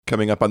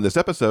Coming up on this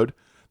episode,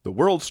 the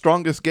world's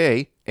strongest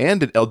gay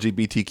and an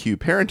LGBTQ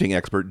parenting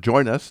expert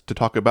join us to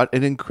talk about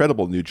an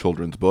incredible new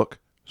children's book,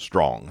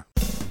 Strong.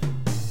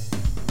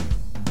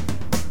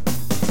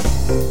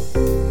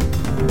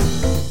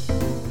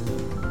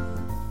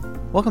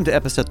 Welcome to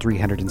episode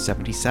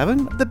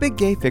 377 of the Big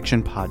Gay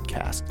Fiction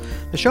Podcast,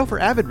 the show for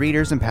avid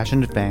readers and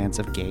passionate fans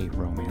of gay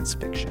romance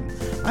fiction.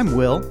 I'm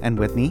Will, and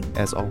with me,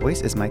 as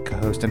always, is my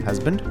co-host and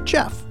husband,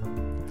 Jeff.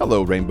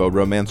 Hello, Rainbow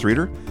Romance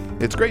reader.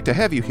 It's great to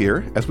have you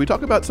here as we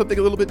talk about something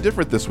a little bit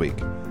different this week,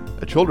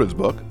 a children's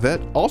book that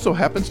also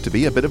happens to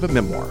be a bit of a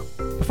memoir.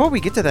 Before we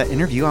get to that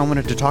interview, I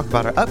wanted to talk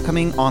about our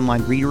upcoming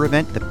online reader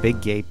event, the Big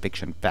Gay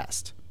Fiction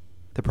Fest.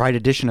 The Pride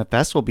edition of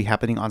Fest will be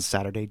happening on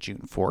Saturday,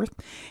 June 4th.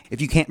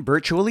 If you can't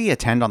virtually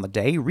attend on the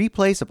day,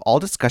 replays of all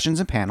discussions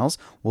and panels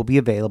will be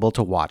available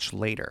to watch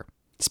later.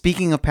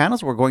 Speaking of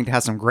panels, we're going to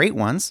have some great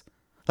ones,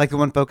 like the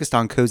one focused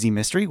on cozy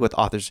mystery with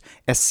authors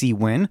S.C.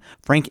 Wynn,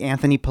 Frank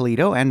Anthony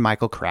Polito, and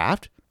Michael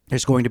Kraft.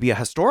 There's going to be a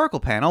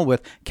historical panel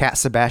with Kat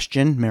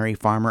Sebastian, Mary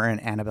Farmer,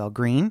 and Annabelle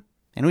Green.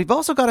 And we've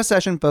also got a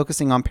session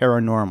focusing on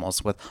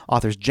paranormals with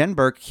authors Jen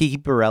Burke, Kiki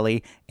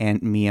Borelli,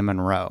 and Mia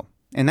Monroe.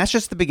 And that's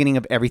just the beginning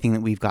of everything that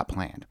we've got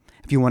planned.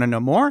 If you want to know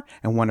more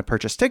and want to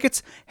purchase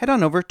tickets, head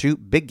on over to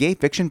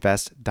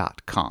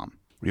biggayfictionfest.com.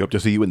 We hope to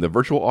see you in the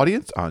virtual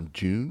audience on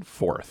June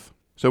 4th.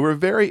 So we're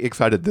very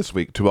excited this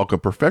week to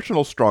welcome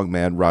professional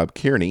strongman Rob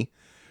Kearney,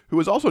 who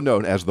is also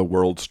known as the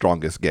world's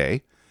strongest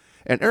gay,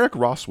 and Eric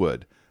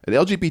Rosswood, an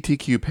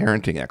LGBTQ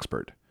parenting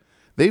expert.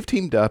 They've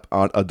teamed up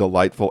on a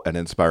delightful and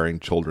inspiring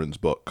children's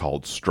book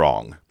called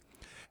Strong.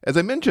 As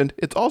I mentioned,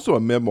 it's also a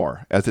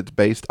memoir as it's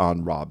based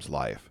on Rob's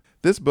life.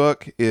 This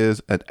book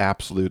is an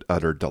absolute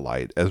utter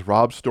delight as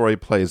Rob's story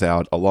plays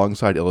out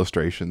alongside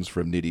illustrations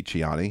from Nidhi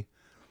Chiani.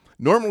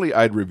 Normally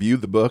I'd review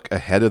the book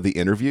ahead of the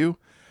interview,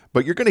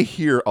 but you're going to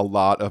hear a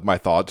lot of my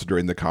thoughts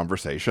during the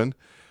conversation.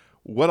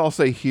 What I'll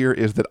say here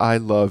is that I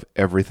love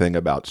everything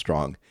about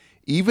Strong.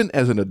 Even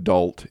as an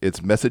adult,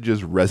 its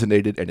messages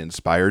resonated and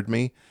inspired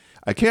me.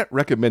 I can't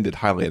recommend it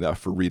highly enough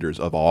for readers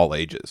of all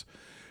ages.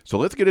 So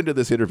let's get into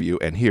this interview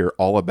and hear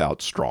all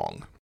about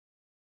Strong.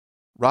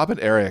 Rob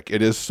and Eric,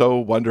 it is so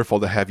wonderful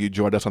to have you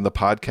join us on the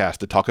podcast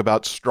to talk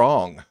about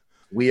Strong.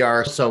 We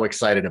are so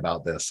excited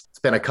about this. It's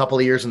been a couple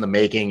of years in the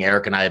making.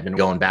 Eric and I have been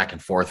going back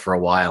and forth for a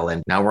while,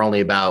 and now we're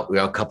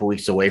a couple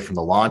weeks away from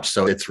the launch,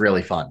 so it's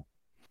really fun.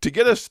 To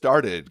get us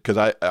started,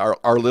 because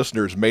our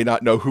listeners may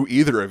not know who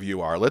either of you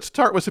are, let's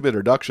start with some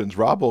introductions.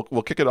 Rob,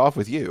 we'll kick it off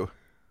with you.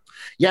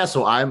 Yeah,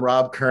 so I'm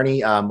Rob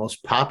Kearney,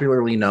 most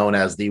popularly known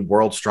as the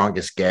world's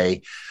strongest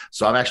gay.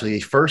 So I'm actually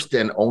the first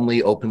and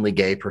only openly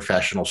gay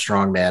professional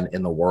strongman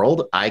in the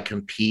world. I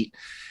compete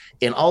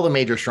in all the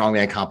major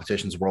strongman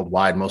competitions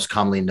worldwide, most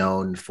commonly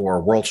known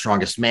for World's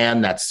Strongest Man,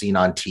 that's seen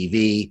on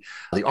TV,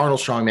 the Arnold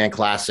Strongman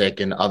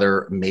Classic, and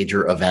other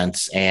major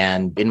events.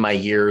 And in my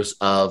years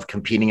of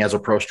competing as a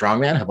pro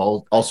strongman, have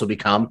also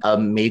become a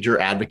major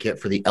advocate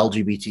for the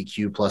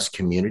LGBTQ plus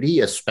community,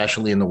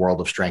 especially in the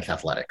world of strength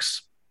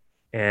athletics.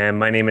 And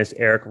my name is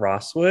Eric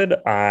Rosswood.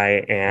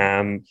 I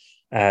am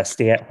a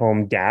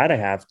stay-at-home dad. I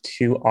have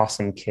two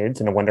awesome kids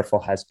and a wonderful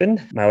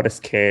husband. My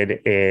oldest kid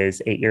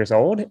is 8 years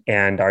old,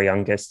 and our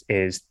youngest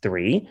is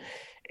 3.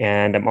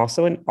 And I'm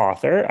also an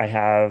author. I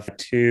have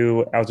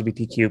 2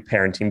 LGBTQ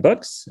parenting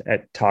books.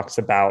 It talks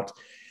about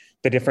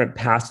the different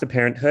paths to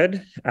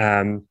parenthood.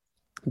 That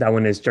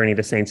one is Journey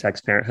to Same-Sex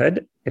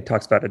Parenthood. It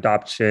talks about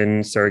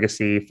adoption,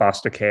 surrogacy,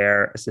 foster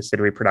care, assisted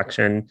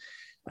reproduction.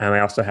 I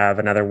also have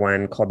another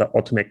one called The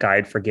Ultimate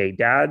Guide for Gay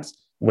Dads,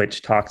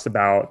 which talks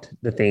about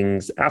the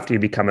things after you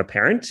become a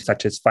parent,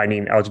 such as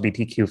finding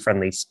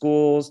LGBTQ-friendly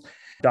schools,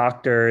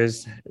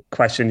 doctors,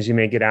 questions you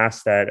may get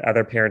asked that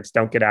other parents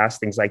don't get asked,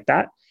 things like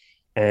that.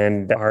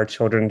 And our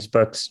children's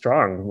book,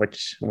 Strong,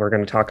 which we're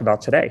going to talk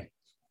about today.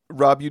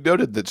 Rob, you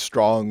noted that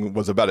Strong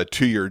was about a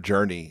 2-year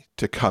journey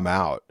to come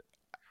out.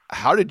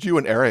 How did you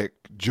and Eric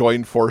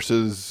join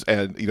forces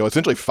and,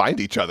 essentially find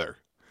each other?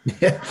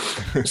 Yeah.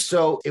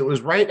 So it was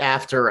right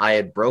after I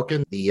had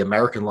broken the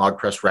American Log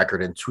Press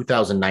record in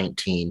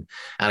 2019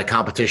 at a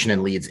competition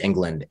in Leeds,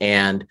 England.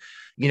 And,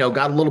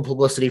 got a little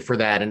publicity for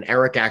that. And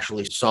Eric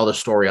actually saw the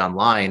story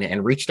online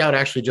and reached out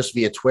actually just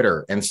via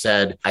Twitter and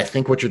said, I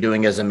think what you're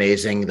doing is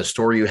amazing. The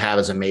story you have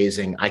is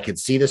amazing. I could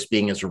see this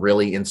being as a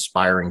really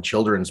inspiring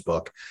children's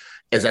book.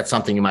 Is that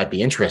something you might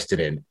be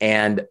interested in?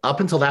 And up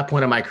until that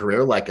point in my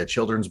career, like a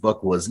children's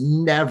book was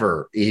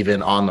never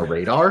even on the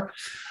radar.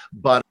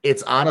 But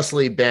it's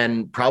honestly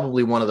been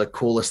probably one of the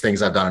coolest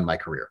things I've done in my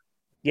career.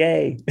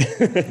 Yay.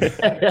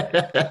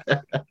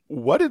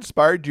 What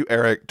inspired you,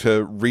 Eric,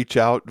 to reach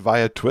out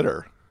via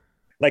Twitter?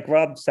 Like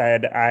Rob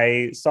said,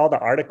 I saw the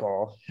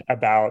article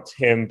about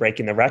him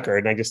breaking the record,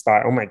 and I just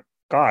thought, oh my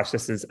gosh,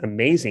 this is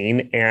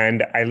amazing.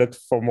 And I looked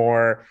for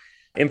more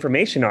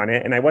information on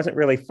it, and I wasn't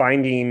really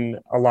finding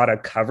a lot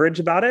of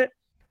coverage about it.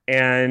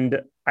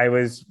 And I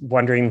was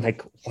wondering,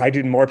 why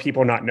do more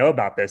people not know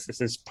about this? This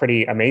is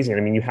pretty amazing.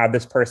 I mean, you have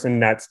this person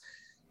that's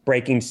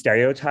breaking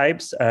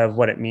stereotypes of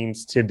what it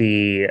means to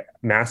be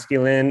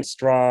masculine,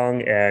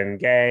 strong, and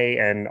gay,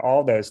 and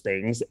all those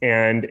things.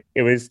 And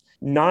it was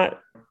not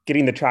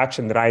getting the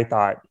traction that I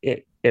thought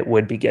it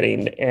would be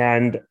getting.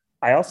 And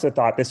I also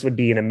thought this would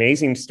be an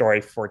amazing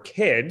story for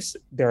kids.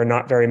 There are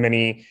not very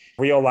many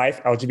real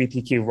life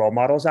LGBTQ role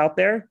models out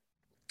there,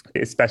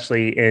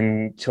 especially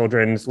in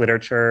children's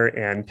literature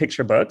and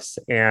picture books.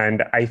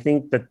 And I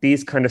think that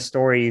these kind of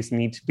stories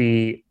need to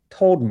be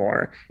told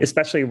more,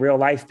 especially real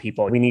life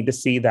people. We need to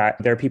see that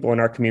there are people in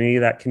our community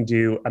that can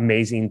do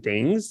amazing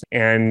things.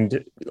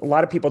 And a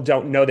lot of people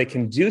don't know they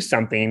can do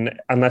something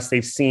unless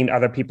they've seen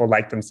other people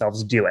like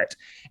themselves do it.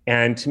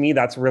 And to me,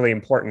 that's really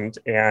important.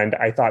 And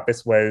I thought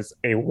this was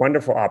a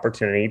wonderful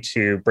opportunity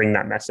to bring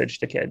that message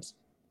to kids.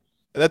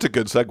 That's a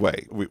good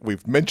segue.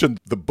 We've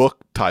mentioned the book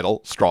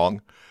title,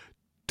 Strong.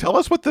 Tell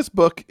us what this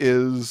book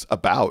is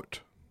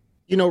about.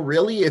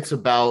 Really, it's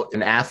about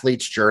an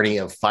athlete's journey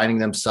of finding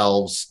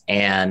themselves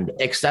and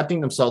accepting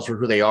themselves for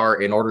who they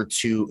are in order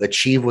to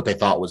achieve what they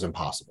thought was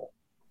impossible.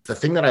 The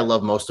thing that I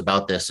love most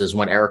about this is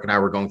when Eric and I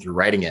were going through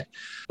writing it,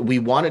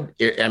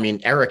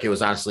 Eric, it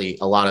was honestly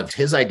a lot of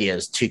his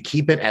ideas to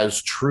keep it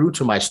as true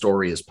to my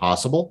story as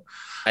possible.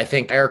 I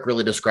think Eric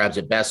really describes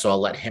it best, so I'll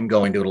let him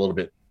go into it a little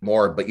bit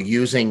more, but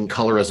using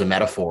color as a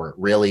metaphor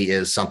really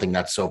is something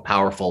that's so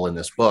powerful in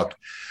this book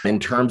in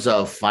terms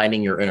of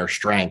finding your inner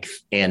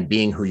strength and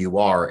being who you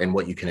are and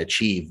what you can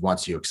achieve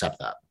once you accept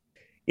that.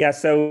 Yeah,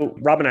 so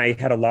Rob and I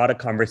had a lot of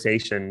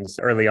conversations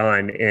early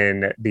on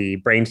in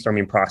the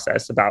brainstorming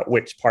process about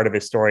which part of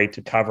his story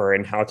to cover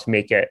and how to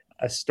make it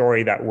a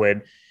story that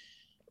would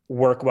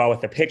work well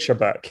with a picture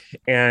book.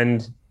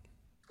 And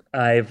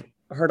I've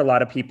heard a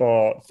lot of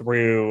people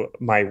through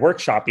my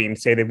workshopping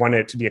say they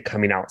wanted it to be a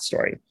coming out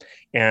story.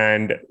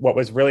 And what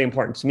was really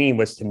important to me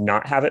was to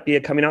not have it be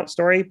a coming out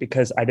story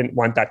because I didn't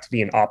want that to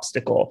be an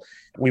obstacle.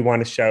 We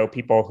want to show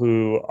people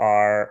who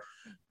are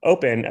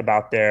open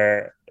about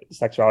their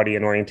sexuality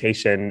and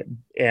orientation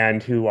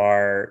and who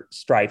are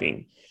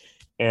striving.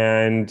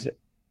 And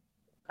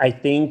I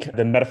think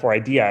the metaphor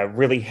idea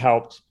really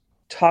helped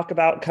talk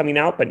about coming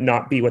out, but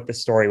not be what the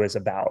story was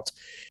about.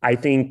 I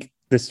think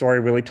the story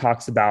really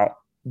talks about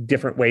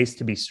different ways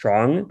to be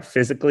strong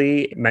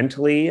physically,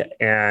 mentally,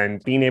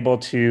 and being able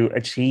to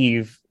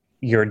achieve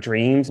your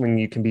dreams when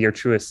you can be your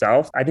truest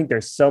self. I think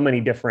there's so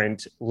many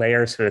different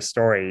layers to the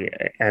story,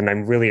 and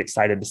I'm really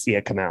excited to see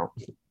it come out.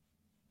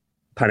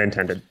 Pun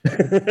intended.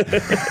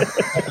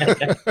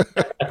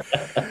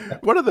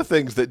 One of the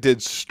things that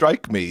did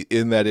strike me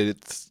in that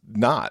it's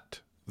not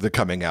the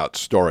coming out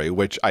story,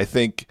 which I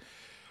think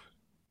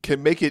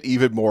can make it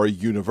even more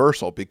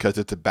universal because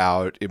it's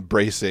about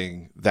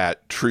embracing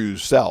that true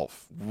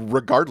self,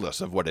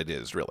 regardless of what it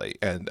is, really.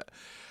 And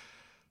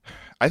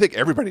I think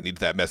everybody needs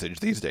that message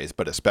these days,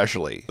 but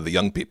especially the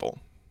young people.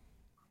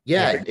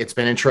 Yeah, it's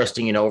been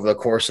interesting, over the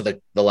course of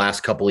the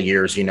last couple of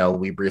years,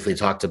 we briefly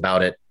talked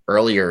about it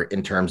earlier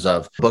in terms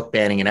of book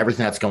banning and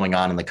everything that's going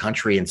on in the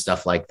country and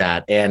stuff like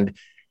that. And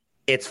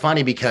it's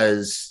funny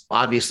because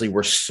obviously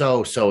we're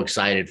so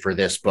excited for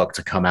this book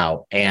to come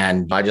out.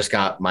 And I just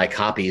got my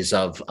copies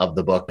of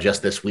the book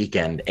just this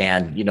weekend.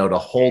 And, to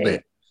hold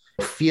it,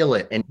 feel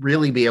it, and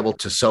really be able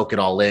to soak it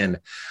all in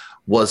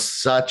was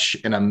such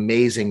an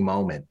amazing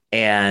moment.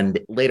 And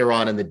later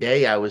on in the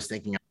day, I was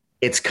thinking,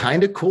 it's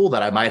kind of cool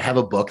that I might have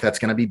a book that's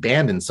going to be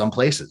banned in some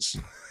places.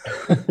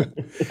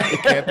 It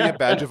can't be a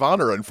badge of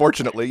honor,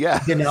 unfortunately. Yeah.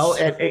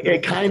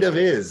 It kind of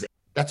is.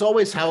 That's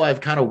always how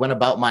I've kind of went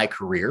about my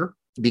career,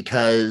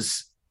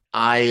 because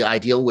I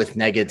deal with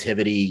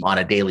negativity on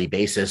a daily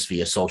basis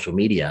via social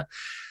media.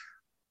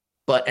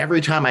 But every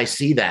time I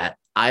see that,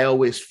 I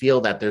always feel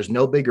that there's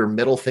no bigger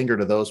middle finger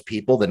to those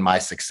people than my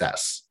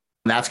success.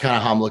 And that's kind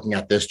of how I'm looking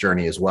at this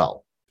journey as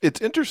well. It's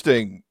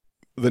interesting,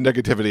 the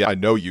negativity I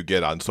know you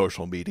get on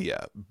social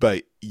media,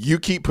 but you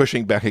keep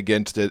pushing back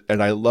against it.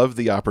 And I love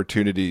the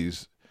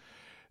opportunities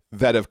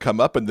that have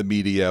come up in the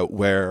media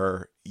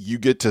where you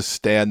get to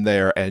stand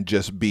there and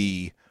just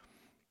be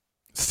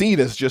seen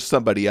as just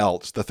somebody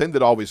else. The thing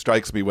that always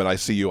strikes me when I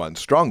see you on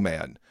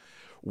Strongman,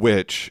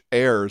 which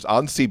airs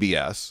on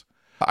CBS,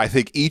 I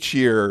think each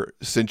year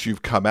since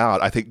you've come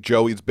out, I think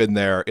Joey's been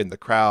there in the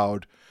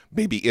crowd,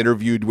 maybe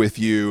interviewed with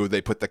you.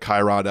 They put the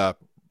chyron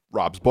up,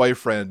 Rob's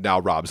boyfriend, now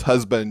Rob's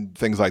husband,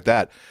 things like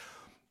that.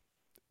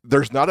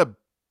 There's not a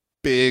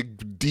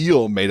big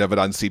deal made of it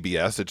on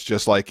CBS. It's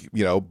just like,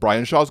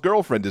 Brian Shaw's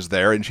girlfriend is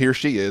there and here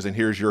she is and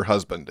here's your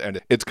husband.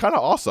 And it's kind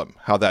of awesome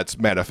how that's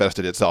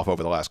manifested itself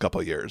over the last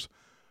couple of years.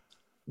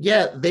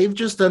 Yeah, they've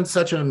just done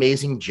such an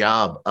amazing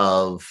job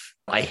of,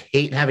 I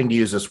hate having to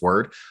use this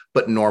word,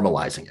 but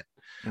normalizing it.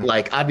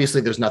 Like,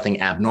 obviously, there's nothing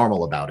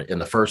abnormal about it in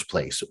the first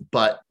place.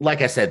 But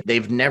like I said,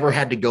 they've never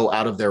had to go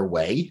out of their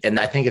way. And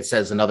I think it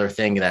says another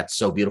thing that's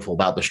so beautiful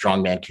about the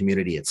strongman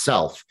community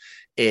itself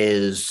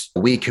is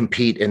we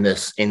compete in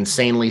this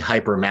insanely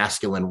hyper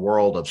masculine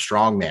world of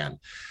strongman.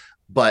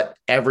 but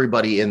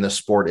everybody in the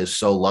sport is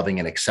so loving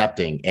and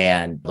accepting.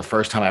 And the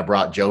first time I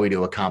brought Joey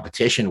to a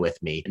competition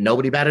with me,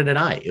 nobody batted an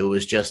eye. It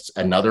was just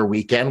another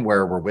weekend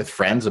where we're with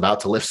friends about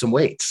to lift some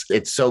weights.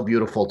 It's so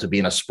beautiful to be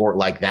in a sport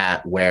like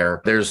that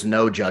where there's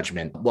no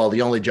judgment. Well,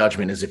 the only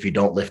judgment is if you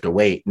don't lift a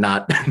weight,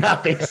 not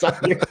based on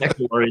your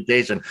sexual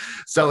orientation.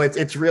 So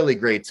it's really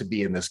great to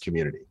be in this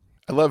community.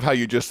 I love how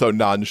you just so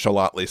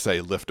nonchalantly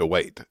say lift a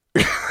weight.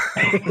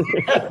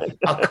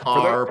 A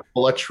car,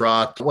 pull a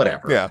truck,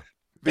 whatever. Yeah.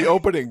 The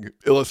opening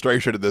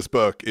illustration of this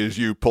book is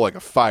you pulling a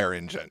fire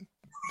engine.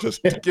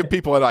 Just to give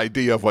people an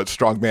idea of what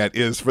strongman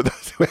is for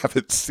those who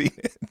haven't seen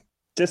it.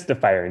 Just a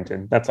fire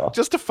engine. That's all.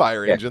 Just a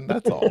fire engine.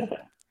 That's all.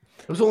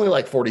 It was only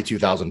like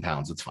 42,000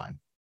 pounds. It's fine.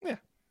 Yeah,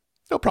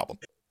 no problem.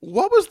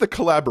 What was the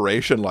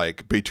collaboration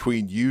like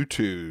between you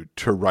two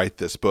to write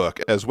this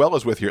book, as well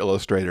as with your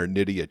illustrator,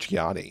 Nydia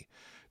Chiani,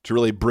 to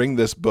really bring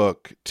this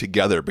book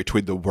together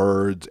between the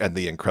words and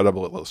the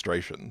incredible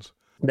illustrations?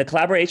 The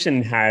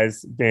collaboration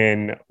has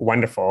been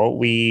wonderful.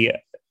 We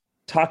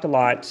talked a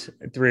lot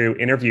through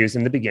interviews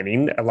in the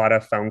beginning, a lot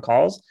of phone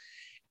calls,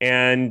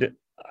 and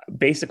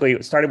basically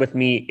it started with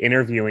me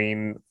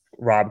interviewing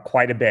Rob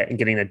quite a bit and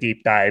getting a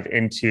deep dive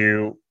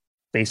into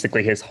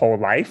basically his whole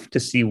life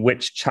to see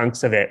which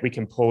chunks of it we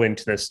can pull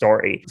into the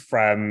story,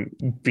 from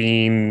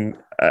being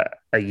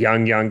a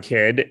young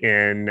kid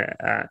in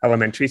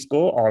elementary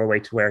school all the way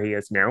to where he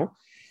is now.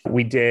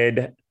 We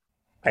did,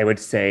 I would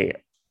say,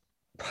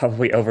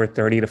 probably over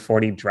 30 to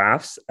 40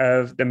 drafts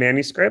of the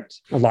manuscript.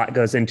 A lot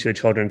goes into a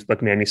children's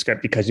book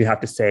manuscript because you have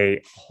to say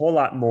a whole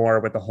lot more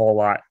with a whole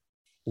lot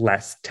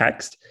less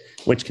text,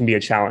 which can be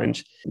a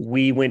challenge.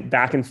 We went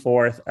back and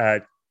forth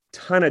a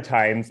ton of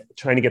times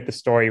trying to get the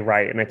story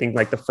right. And I think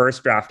like the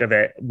first draft of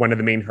it, one of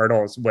the main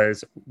hurdles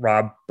was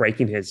Rob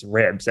breaking his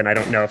ribs. And I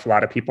don't know if a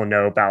lot of people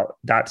know about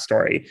that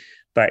story,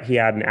 but he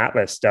had an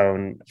Atlas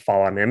stone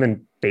fall on him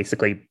and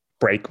basically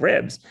break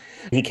ribs.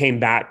 He came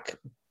back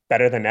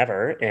better than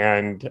ever,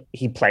 and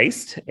he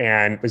placed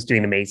and was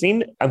doing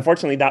amazing.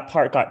 Unfortunately, that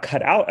part got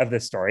cut out of the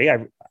story.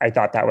 I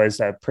thought that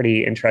was a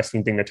pretty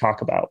interesting thing to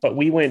talk about, but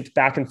we went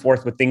back and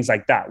forth with things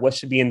like that. What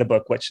should be in the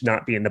book? What should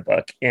not be in the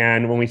book?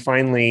 And when we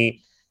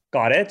finally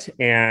got it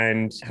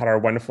and had our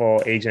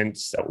wonderful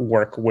agents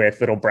work with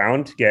Little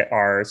Brown to get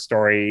our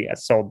story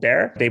sold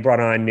there, they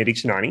brought on Nydia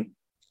Chiani.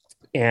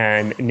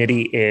 And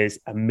Nydia is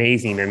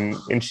amazing.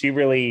 And she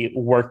really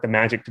worked the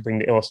magic to bring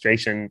the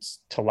illustrations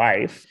to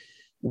life.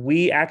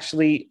 We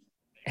actually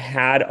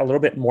had a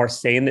little bit more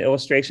say in the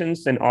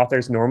illustrations than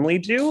authors normally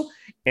do.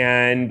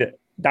 And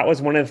that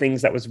was one of the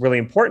things that was really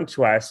important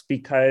to us,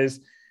 because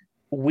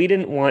we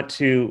didn't want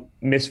to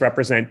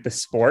misrepresent the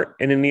sport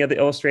in any of the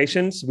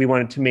illustrations. We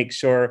wanted to make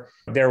sure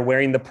they're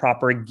wearing the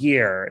proper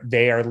gear.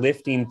 They are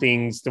lifting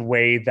things the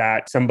way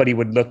that somebody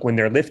would look when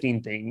they're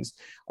lifting things.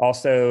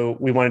 Also,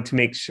 we wanted to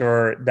make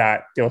sure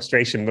that the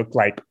illustration looked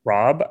like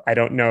Rob. I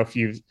don't know if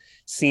you've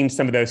seen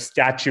some of those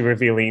statue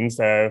revealings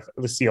of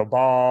Lucille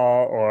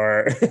Ball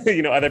or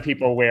other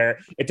people where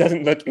it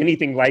doesn't look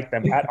anything like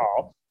them at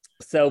all.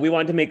 So we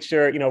wanted to make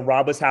sure,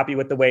 Rob was happy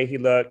with the way he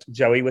looked.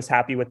 Joey was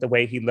happy with the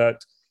way he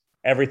looked.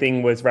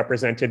 Everything was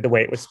represented the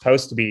way it was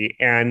supposed to be.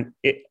 And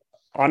it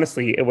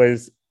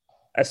was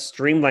a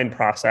streamlined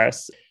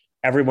process.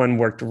 Everyone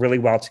worked really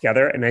well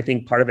together. And I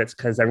think part of it's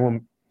because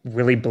everyone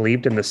really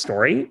believed in the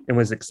story and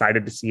was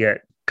excited to see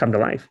it come to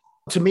life.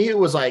 To me, it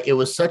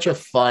was such a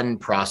fun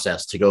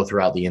process to go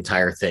throughout the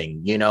entire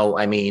thing.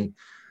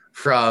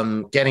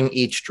 From getting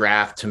each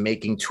draft to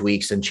making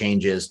tweaks and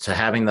changes to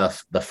having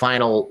the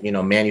final,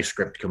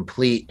 manuscript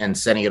complete and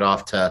sending it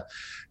off to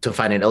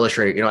find an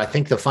illustrator. I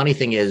think the funny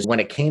thing is when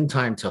it came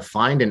time to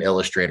find an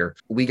illustrator,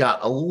 we got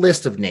a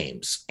list of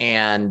names,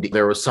 and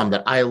there was some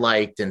that I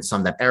liked and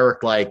some that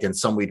Eric liked and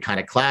some we'd kind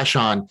of clash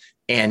on.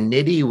 And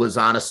Nydia was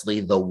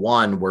honestly the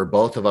one where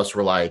both of us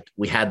were like,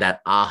 we had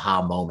that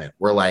aha moment.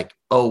 We're like,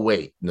 oh,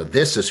 wait, no,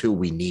 this is who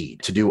we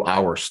need to do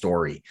our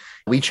story.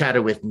 We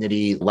chatted with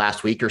Nydia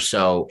last week or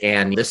so,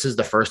 and this is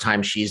the first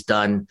time she's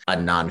done a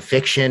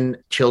nonfiction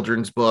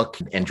children's book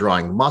and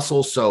drawing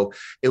muscles. So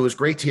it was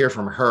great to hear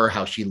from her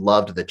how she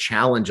loved the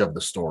challenge of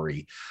the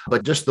story,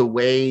 but just the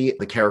way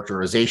the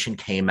characterization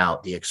came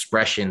out, the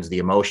expressions, the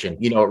emotion,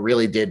 it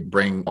really did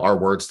bring our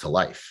words to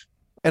life.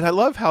 And I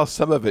love how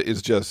some of it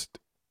is just,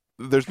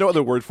 there's no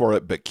other word for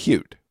it but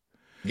cute.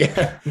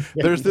 Yeah.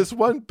 There's this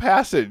one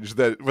passage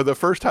that for the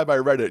first time I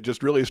read it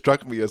just really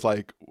struck me as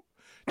like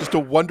just a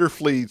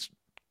wonderfully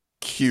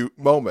cute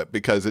moment,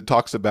 because it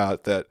talks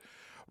about that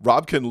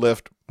Rob can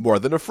lift more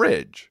than a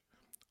fridge,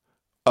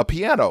 a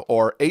piano,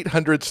 or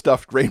 800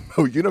 stuffed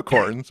rainbow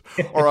unicorns,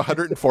 or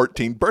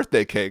 114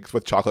 birthday cakes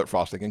with chocolate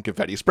frosting and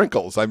confetti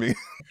sprinkles. I mean,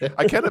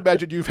 I can't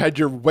imagine you've had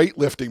your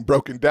weightlifting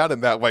broken down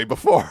in that way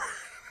before.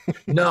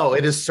 No,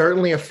 it is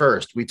certainly a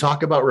first. We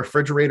talk about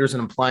refrigerators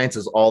and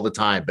appliances all the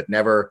time, but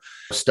never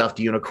stuffed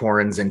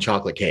unicorns and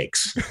chocolate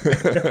cakes.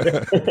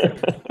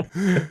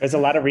 There's a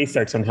lot of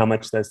research on how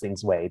much those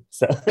things weighed.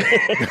 So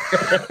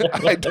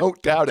I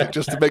don't doubt it,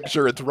 just to make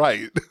sure it's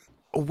right.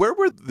 Where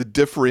were the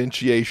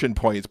differentiation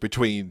points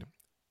between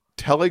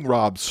telling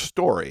Rob's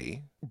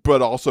story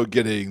but also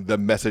getting the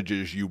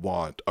messages you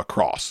want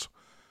across.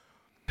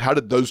 How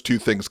did those two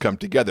things come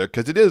together?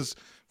 Because it is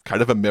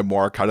kind of a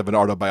memoir, kind of an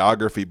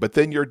autobiography, but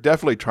then you're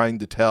definitely trying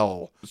to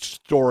tell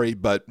story,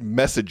 but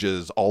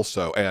messages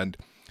also. And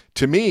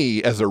to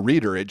me, as a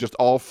reader, it just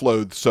all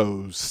flowed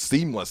so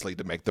seamlessly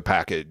to make the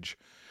package.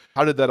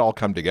 How did that all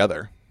come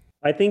together?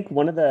 I think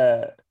one of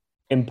the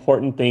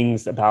important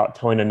things about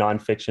telling a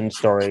nonfiction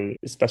story,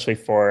 especially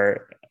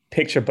for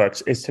picture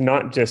books, is to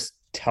not just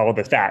tell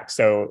the facts.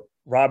 So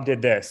Rob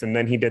did this, and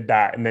then he did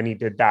that, and then he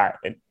did that.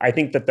 And I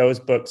think that those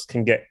books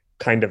can get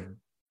kind of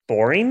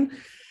boring.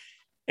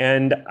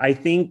 And I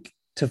think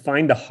to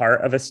find the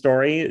heart of a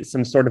story,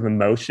 some sort of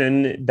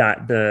emotion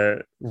that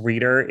the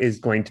reader is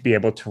going to be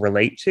able to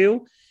relate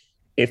to,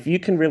 if you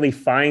can really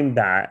find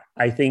that,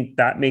 I think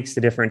that makes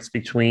the difference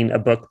between a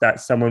book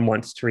that someone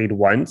wants to read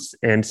once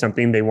and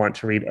something they want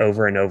to read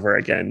over and over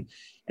again.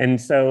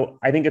 And so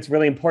I think it's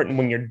really important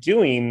when you're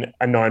doing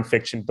a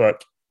nonfiction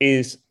book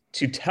is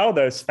to tell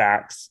those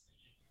facts,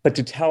 but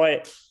to tell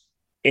it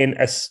in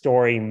a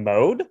story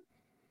mode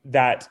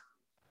that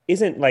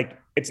isn't like,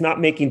 it's not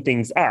making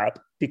things up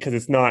because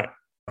it's not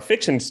a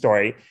fiction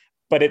story,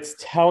 but it's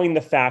telling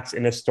the facts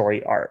in a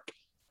story arc.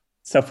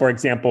 So, for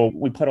example,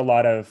 we put a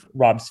lot of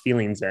Rob's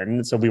feelings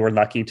in. So we were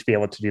lucky to be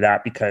able to do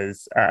that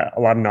because a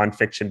lot of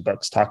nonfiction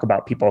books talk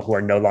about people who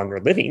are no longer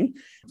living,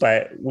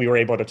 but we were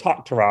able to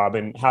talk to Rob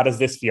and how does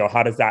this feel?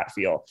 How does that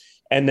feel?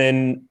 And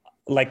then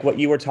like what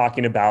you were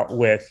talking about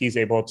with, he's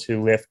able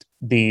to lift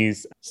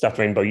these stuffed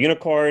rainbow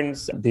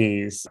unicorns,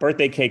 these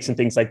birthday cakes and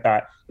things like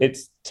that.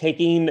 It's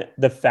taking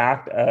the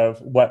fact of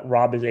what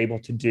Rob is able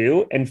to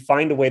do and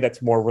find a way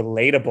that's more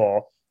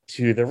relatable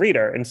to the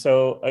reader. And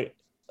so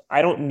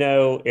I don't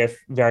know if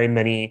very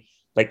many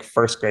like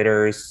first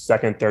graders,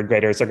 second, third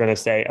graders are going to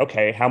say,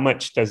 okay, how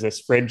much does this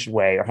fridge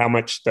weigh? Or how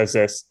much does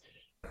this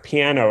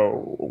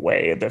piano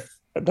weigh?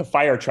 The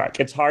fire truck.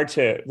 It's hard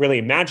to really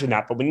imagine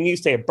that. But when you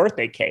say a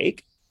birthday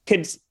cake,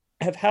 kids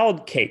have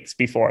held cakes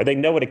before. They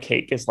know what a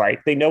cake is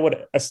like. They know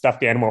what a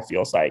stuffed animal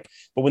feels like.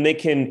 But when they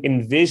can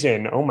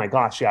envision, oh my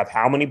gosh, you have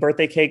how many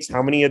birthday cakes,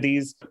 how many of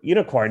these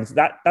unicorns,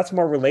 that's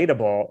more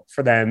relatable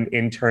for them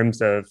in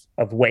terms of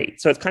weight.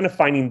 So it's kind of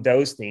finding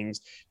those things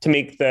to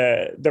make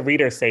the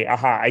reader say,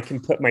 aha, I can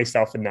put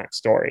myself in that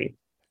story.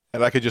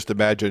 And I could just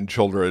imagine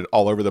children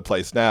all over the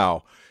place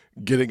now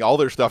getting all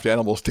their stuffed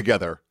animals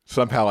together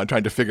somehow and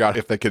trying to figure out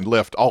if they can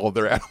lift all of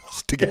their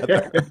animals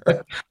together.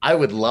 I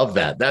would love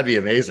that. That'd be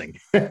amazing.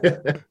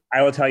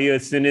 I will tell you,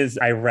 as soon as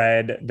I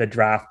read the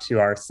draft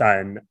to our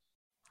son,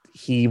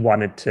 he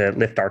wanted to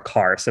lift our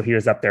car. So he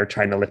was up there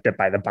trying to lift it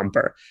by the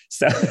bumper.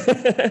 So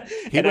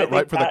he went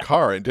right for the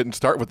car and didn't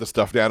start with the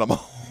stuffed animal.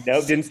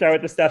 No, didn't start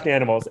with the stuffed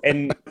animals.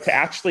 And to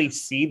actually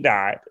see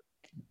that,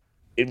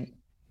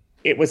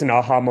 it was an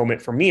aha moment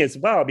for me as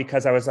well,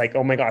 because I was like,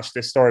 oh my gosh,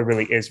 this story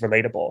really is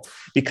relatable.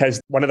 Because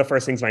one of the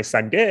first things my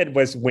son did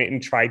was went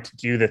and tried to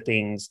do the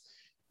things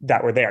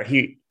that were there.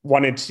 He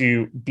wanted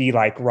to be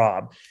like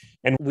Rob.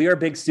 And we are a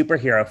big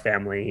superhero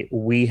family.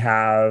 We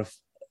have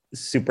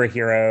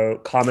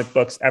superhero comic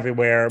books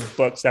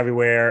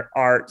everywhere,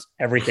 art,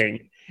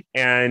 everything.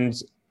 And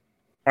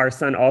our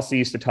son also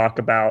used to talk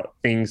about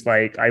things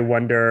like, I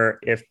wonder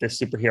if this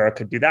superhero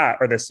could do that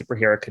or this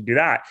superhero could do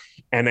that.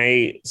 And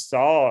I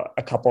saw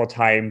a couple of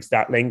times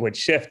that language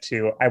shift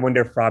to, I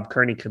wonder if Rob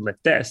Kearney could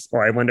lift this,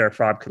 or I wonder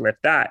if Rob could lift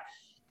that.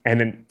 And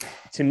then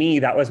to me,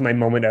 that was my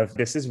moment of,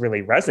 this is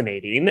really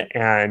resonating.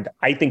 And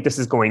I think this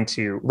is going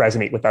to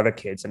resonate with other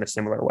kids in a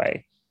similar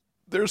way.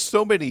 There's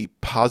so many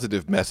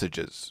positive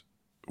messages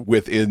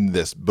within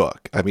this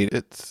book. I mean,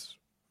 it's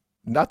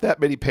not that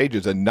many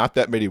pages and not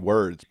that many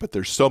words, but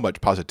there's so much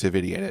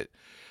positivity in it.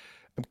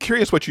 I'm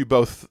curious what you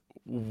both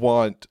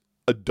want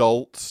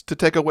adults to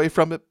take away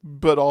from it,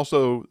 but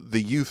also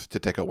the youth to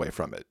take away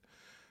from it.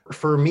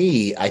 For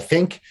me, I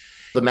think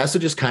the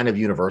message is kind of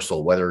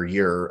universal, whether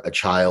you're a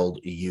child,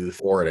 a youth,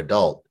 or an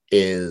adult,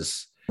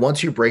 is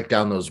once you break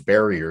down those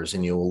barriers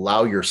and you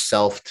allow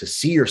yourself to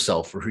see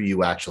yourself for who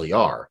you actually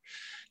are,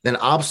 then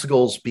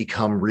obstacles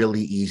become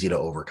really easy to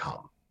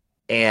overcome.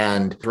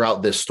 And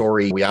throughout this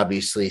story, we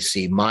obviously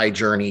see my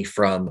journey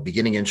from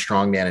beginning in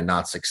strongman and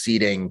not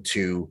succeeding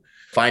to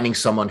finding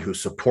someone who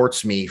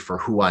supports me for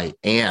who I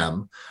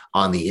am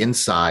on the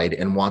inside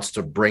and wants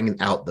to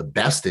bring out the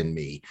best in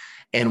me.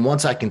 And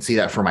once I can see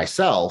that for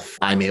myself,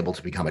 I'm able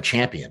to become a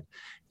champion.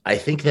 I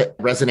think that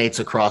resonates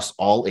across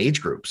all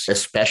age groups,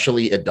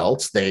 especially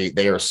adults.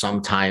 They are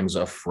sometimes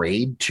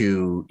afraid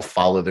to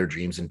follow their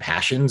dreams and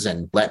passions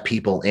and let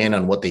people in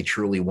on what they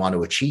truly want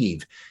to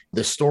achieve.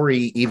 The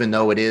story, even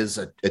though it is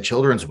a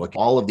children's book,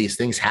 all of these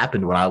things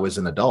happened when I was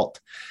an adult.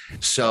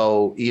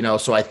 So,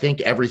 so I think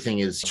everything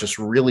is just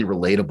really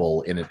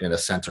relatable in a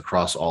sense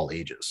across all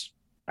ages.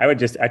 I would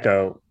just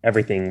echo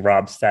everything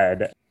Rob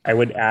said. I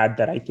would add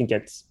that I think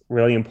it's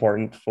really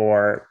important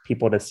for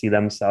people to see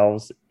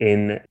themselves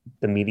in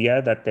the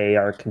media that they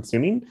are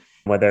consuming,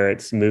 whether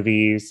it's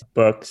movies,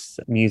 books,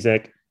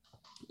 music.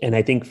 And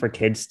I think for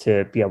kids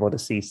to be able to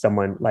see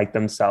someone like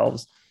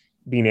themselves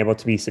being able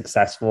to be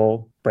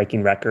successful,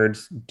 breaking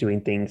records,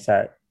 doing things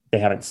that they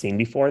haven't seen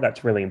before.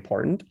 That's really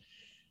important.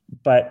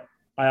 But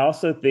I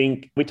also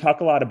think we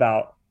talk a lot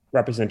about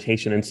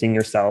representation and seeing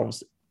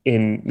yourselves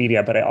in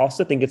media, but I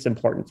also think it's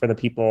important for the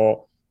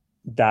people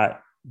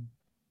that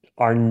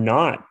are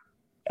not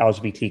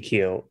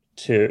LGBTQ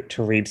to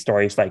read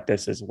stories like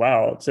this as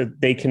well, so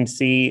they can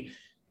see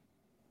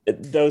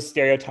those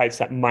stereotypes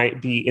that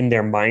might be in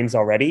their minds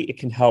already. It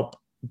can help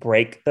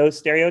break those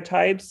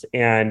stereotypes.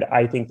 And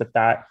I think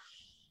that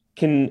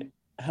can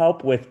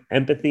help with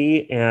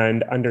empathy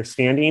and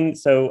understanding.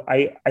 So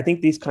I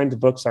think these kinds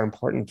of books are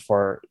important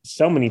for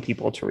so many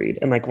people to read.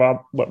 And like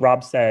what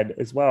Rob said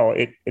as well,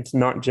 it's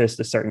not just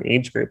a certain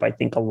age group. I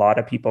think a lot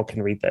of people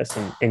can read this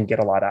and get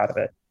a lot out of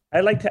it.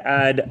 I'd like to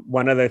add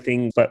one other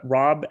thing, but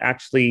Rob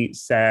actually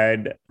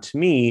said to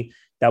me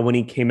that when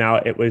he came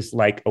out, it was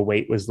like a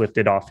weight was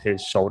lifted off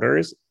his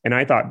shoulders. And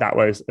I thought that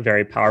was a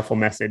very powerful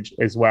message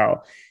as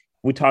well.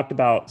 We talked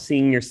about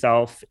seeing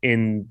yourself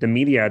in the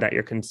media that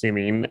you're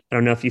consuming. I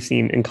don't know if you've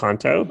seen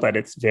Encanto, but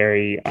it's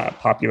very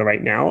popular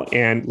right now.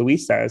 And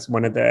Luisa is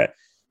one of the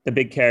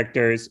big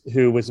characters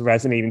who was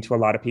resonating to a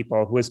lot of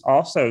people, who was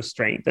also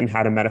strength and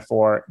had a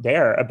metaphor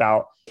there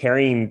about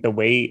carrying the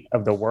weight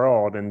of the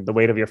world and the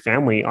weight of your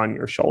family on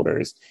your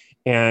shoulders.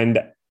 And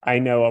I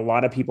know a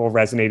lot of people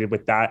resonated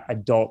with that,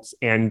 adults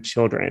and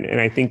children.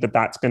 And I think that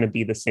that's going to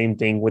be the same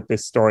thing with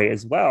this story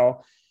as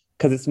well,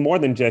 because it's more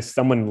than just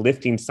someone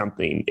lifting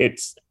something.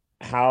 It's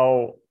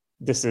how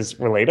this is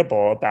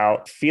relatable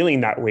about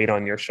feeling that weight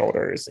on your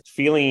shoulders,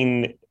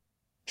 feeling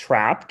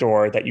trapped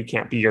or that you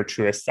can't be your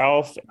truest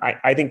self.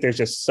 I think there's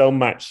just so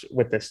much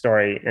with this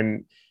story.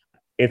 And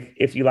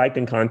if you liked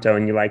Encanto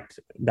and you liked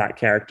that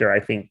character,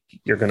 I think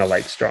you're going to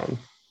like Strong.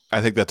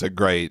 I think that's a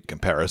great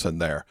comparison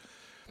there.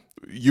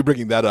 You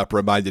bringing that up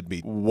reminded me,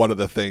 one of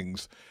the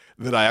things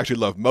that I actually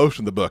love most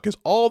in the book is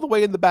all the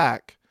way in the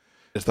back.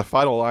 It's the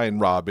final line,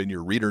 Rob, in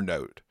your reader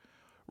note,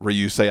 where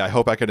you say, "I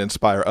hope I can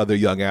inspire other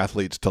young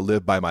athletes to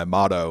live by my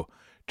motto,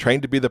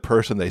 train to be the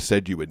person they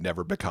said you would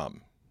never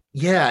become."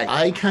 Yeah,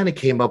 I kind of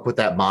came up with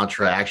that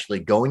mantra actually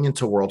going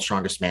into World's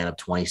Strongest Man of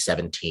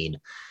 2017.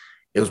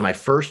 It was my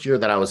first year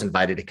that I was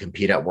invited to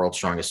compete at World's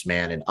Strongest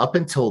Man. And up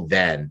until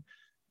then,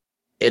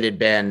 it had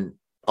been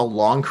a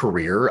long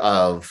career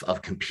of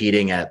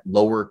competing at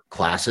lower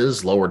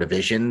classes, lower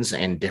divisions,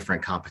 and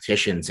different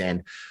competitions.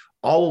 And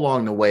all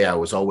along the way, I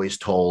was always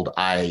told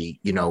I,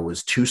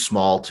 was too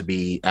small to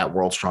be at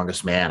World's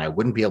Strongest Man. I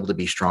wouldn't be able to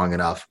be strong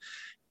enough.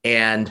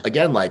 And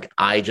again,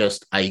 I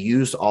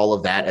used all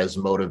of that as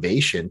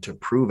motivation to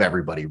prove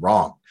everybody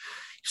wrong.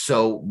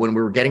 So when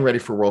we were getting ready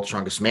for World's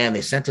Strongest Man,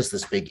 they sent us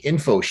this big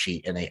info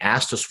sheet and they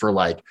asked us for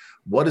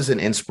what is an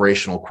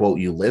inspirational quote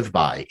you live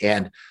by?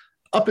 And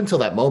up until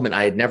that moment,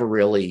 I had never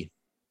really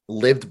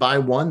lived by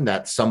one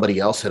that somebody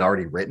else had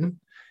already written.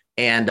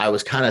 And I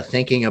was kind of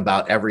thinking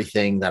about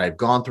everything that I'd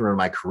gone through in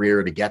my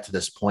career to get to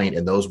this point,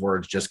 and those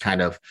words just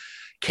kind of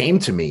came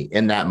to me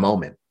in that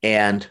moment.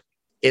 And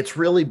it's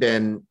really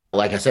been,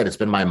 like I said, it's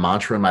been my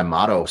mantra and my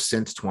motto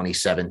since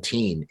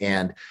 2017.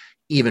 And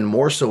even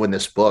more so in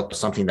this book,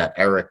 something that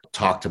Eric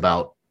talked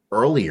about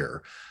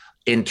earlier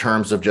in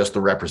terms of just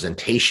the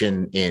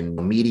representation in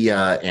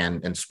media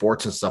and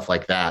sports and stuff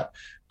like that.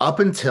 Up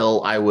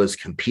until I was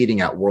competing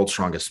at World's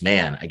Strongest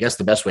Man, I guess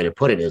the best way to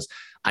put it is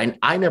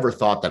I never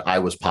thought that I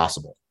was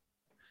possible,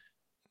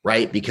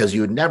 right? Because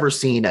you had never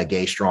seen a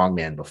gay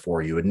strongman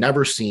before. You had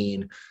never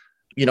seen,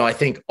 I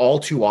think all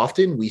too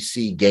often we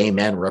see gay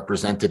men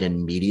represented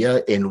in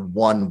media in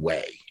one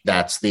way.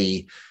 That's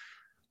the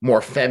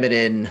more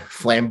feminine,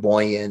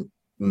 flamboyant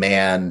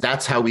man.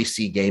 That's how we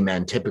see gay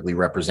men typically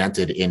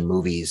represented in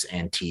movies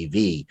and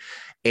TV.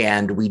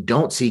 And we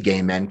don't see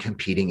gay men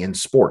competing in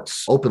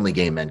sports, openly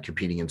gay men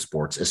competing in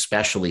sports,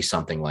 especially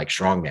something like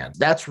strongman.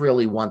 That's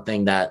really one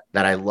thing that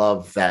I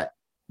love that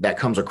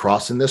comes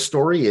across in this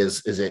story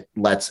is it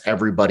lets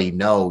everybody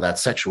know that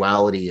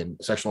sexuality and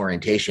sexual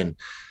orientation,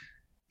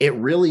 it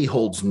really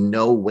holds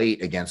no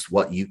weight against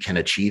what you can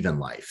achieve in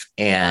life.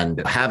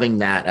 And having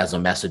that as a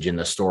message in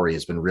the story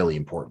has been really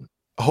important.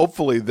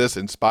 Hopefully this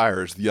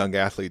inspires the young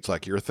athletes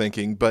like you're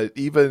thinking, but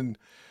even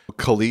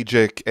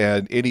collegiate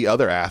and any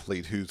other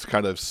athlete who's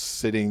kind of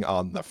sitting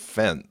on the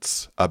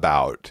fence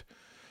about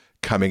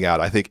coming out.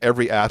 I think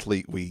every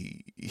athlete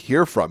we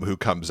hear from who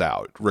comes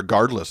out,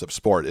 regardless of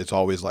sport, it's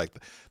always like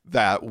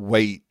that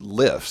weight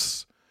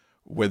lifts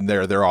when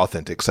they're their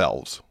authentic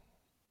selves.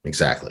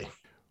 Exactly.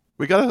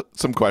 We got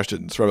some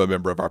questions from a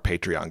member of our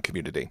Patreon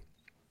community.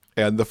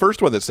 And the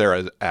first one that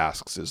Sarah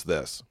asks is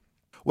this: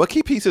 what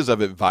key pieces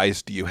of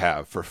advice do you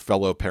have for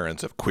fellow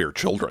parents of queer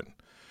children?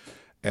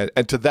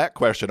 And to that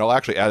question, I'll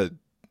actually add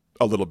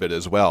a little bit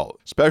as well.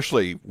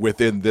 Especially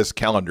within this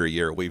calendar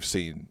year, we've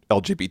seen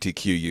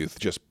LGBTQ youth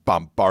just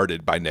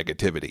bombarded by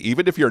negativity.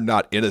 Even if you're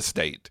not in a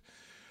state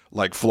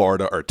like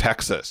Florida or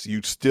Texas,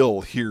 you still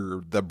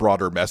hear the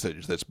broader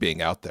message that's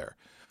being out there.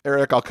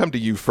 Eric, I'll come to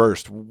you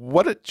first.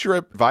 What is your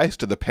advice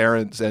to the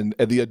parents and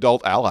the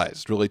adult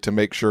allies, really, to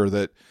make sure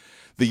that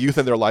the youth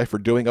in their life are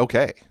doing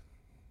okay?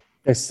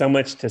 There's so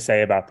much to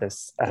say about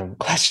this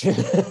question.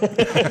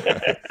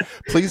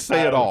 Please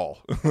say it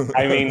all.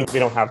 I mean, we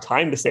don't have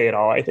time to say it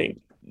all. I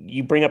think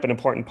you bring up an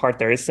important part.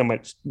 There is so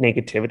much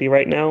negativity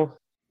right now.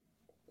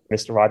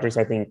 Mr. Rogers,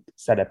 I think,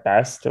 said it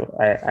best.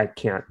 I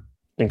can't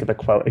think of the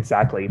quote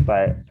exactly,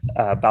 but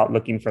about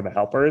looking for the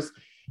helpers.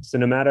 So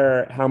no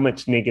matter how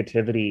much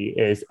negativity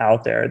is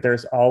out there,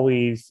 there's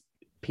always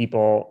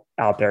people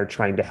out there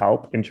trying to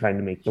help and trying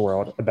to make the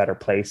world a better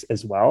place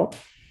as well.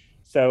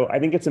 So I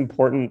think it's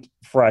important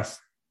for us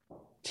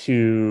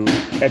to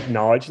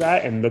acknowledge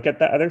that and look at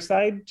the other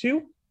side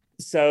too.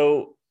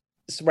 So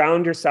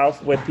surround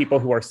yourself with people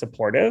who are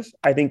supportive,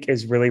 I think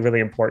is really, really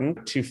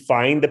important. To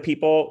find the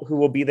people who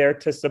will be there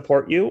to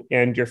support you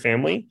and your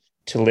family,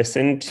 to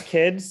listen to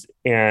kids.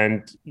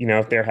 And,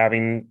 if they're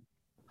having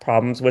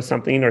problems with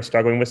something or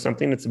struggling with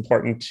something, it's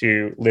important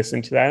to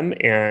listen to them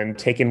and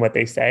take in what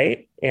they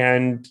say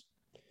and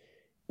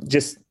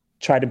just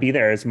try to be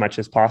there as much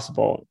as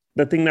possible.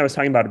 The thing that I was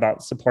talking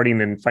about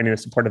supporting and finding a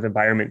supportive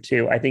environment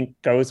too, I think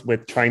goes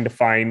with trying to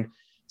find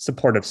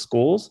supportive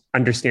schools,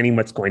 understanding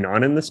what's going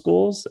on in the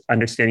schools,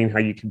 understanding how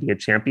you can be a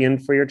champion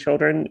for your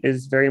children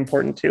is very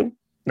important too.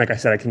 Like I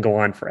said, I can go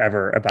on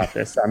forever about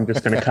this. I'm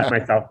just going to cut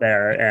myself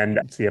there and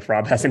see if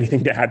Rob has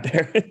anything to add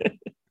there.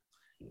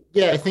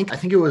 Yeah, I think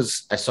it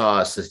was, I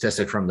saw a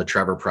statistic from the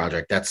Trevor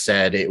Project that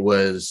said it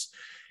was,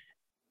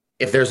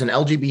 if there's an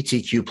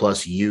LGBTQ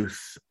plus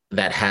youth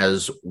that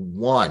has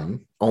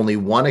only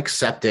one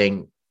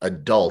accepting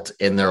adult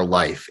in their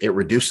life, it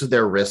reduces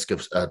their risk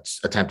of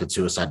attempted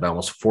suicide by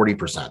almost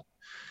 40%.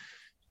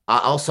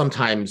 I'll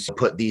sometimes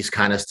put these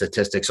kind of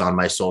statistics on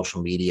my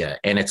social media,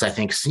 and it's, I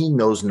think, seeing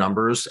those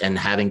numbers and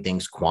having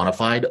things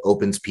quantified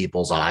opens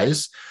people's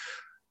eyes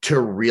to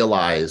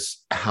realize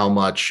how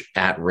much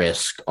at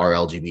risk our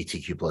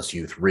LGBTQ plus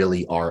youth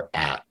really are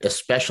at,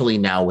 especially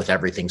now with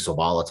everything so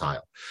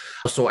volatile.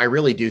 So I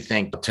really do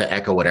think, to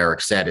echo what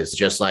Eric said, is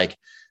just like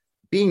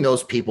being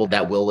those people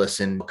that will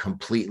listen,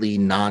 completely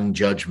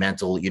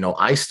non-judgmental.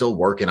 I still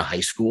work in a high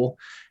school,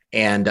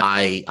 and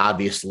I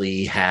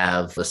obviously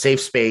have a safe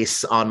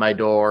space on my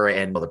door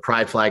and the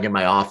pride flag in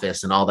my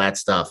office and all that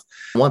stuff.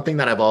 One thing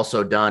that I've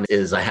also done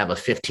is I have a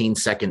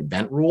 15-second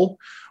vent rule,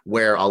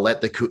 where I'll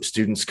let the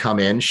students come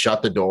in,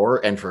 shut the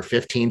door, and for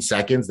 15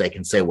 seconds, they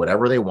can say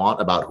whatever they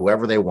want about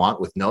whoever they want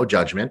with no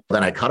judgment.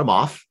 Then I cut them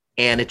off,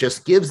 and it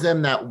just gives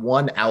them that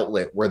one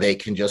outlet where they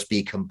can just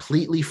be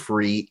completely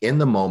free in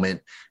the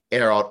moment,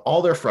 air out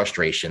all their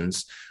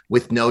frustrations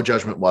with no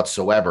judgment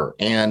whatsoever.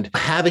 And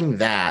having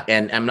that,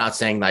 and I'm not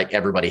saying like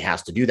everybody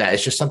has to do that.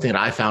 It's just something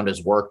that I found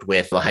has worked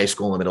with the high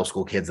school and middle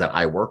school kids that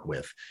I work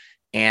with.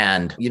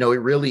 And, it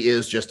really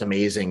is just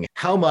amazing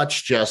how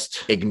much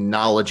just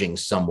acknowledging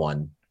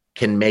someone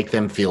can make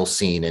them feel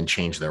seen and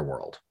change their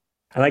world.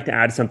 I'd like to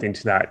add something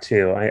to that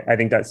too. I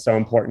think that's so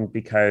important,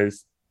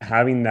 because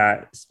having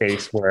that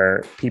space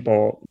where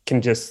people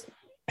can just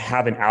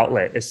have an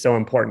outlet is so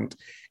important.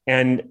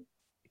 And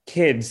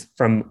kids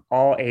from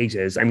all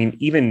ages, I mean,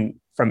 even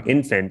from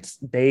infants,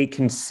 they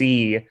can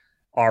see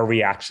our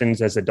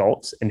reactions as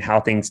adults and how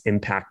things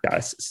impact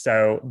us.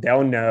 So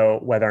they'll know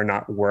whether or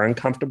not we're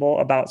uncomfortable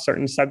about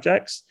certain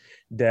subjects.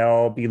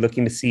 They'll be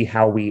looking to see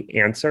how we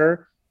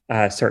answer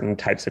certain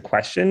types of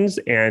questions,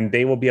 and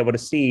they will be able to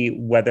see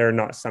whether or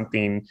not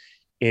something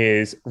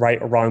is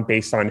right or wrong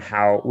based on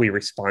how we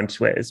respond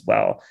to it as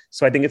well.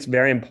 So I think it's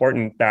very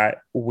important that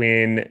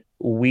when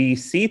we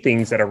see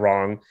things that are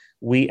wrong,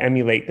 we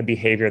emulate the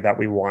behavior that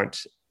we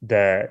want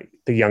the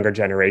younger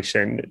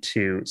generation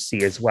to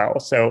see as well.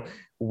 So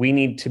we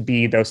need to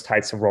be those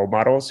types of role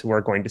models who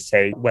are going to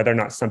say whether or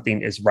not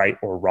something is right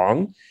or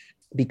wrong,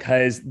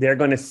 because they're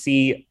going to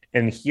see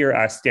and hear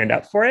us stand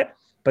up for it.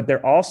 But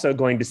they're also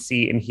going to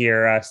see and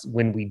hear us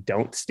when we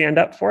don't stand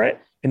up for it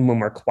and when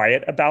we're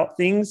quiet about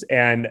things.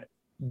 And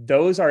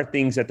those are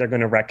things that they're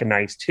going to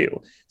recognize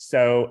too.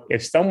 So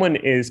if someone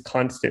is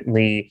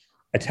constantly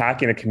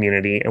attacking a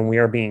community and we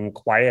are being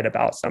quiet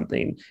about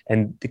something,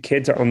 and the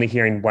kids are only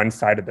hearing one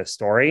side of the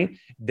story,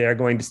 they're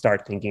going to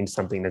start thinking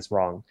something is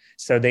wrong.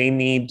 So they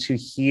need to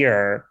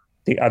hear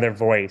the other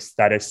voice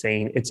that is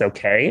saying it's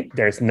okay.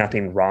 There's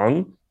nothing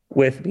wrong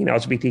with being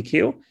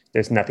LGBTQ.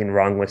 There's nothing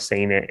wrong with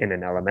saying it in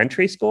an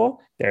elementary school.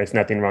 There's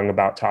nothing wrong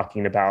about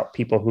talking about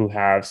people who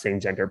have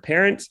same-gender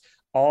parents.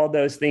 All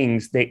those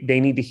things they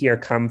need to hear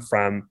come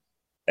from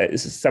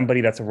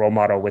somebody that's a role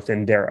model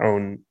within their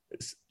own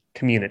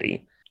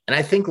community. And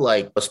I think,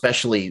 like,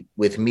 especially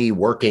with me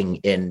working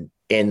in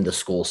the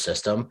school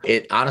system,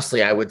 it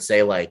honestly, I would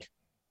say, like,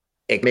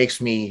 it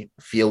makes me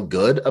feel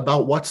good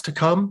about what's to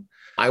come.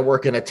 I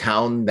work in a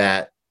town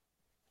that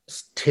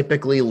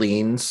typically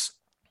leans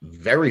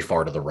very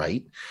far to the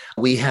right.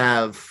 We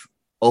have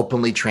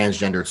openly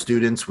transgendered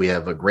students. We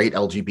have a great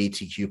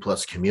LGBTQ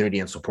plus community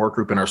and support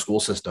group in our school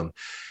system.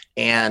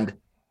 And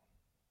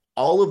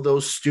all of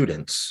those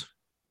students,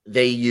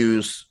 they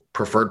use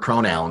preferred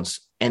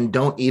pronouns and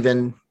don't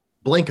even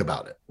blink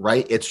about it,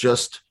 right? It's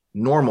just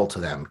normal to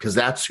them because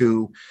that's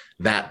who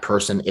that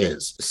person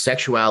is.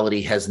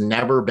 Sexuality has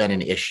never been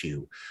an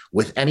issue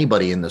with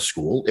anybody in the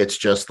school. It's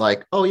just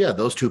like, oh yeah,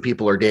 those two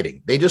people are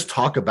dating. They just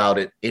talk about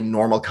it in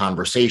normal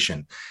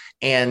conversation.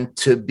 And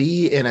to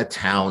be in a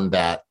town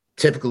that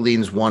typically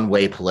leans one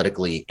way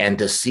politically and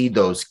to see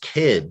those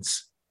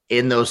kids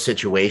in those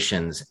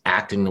situations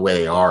acting the way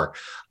they are,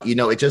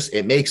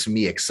 it makes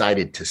me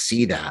excited to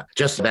see that.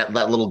 Just that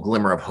little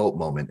glimmer of hope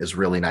moment is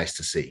really nice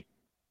to see.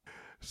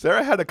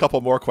 Sarah had a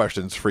couple more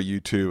questions for you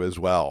two as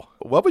well.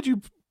 What would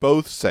you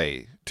both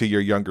say to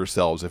your younger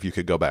selves if you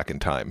could go back in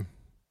time?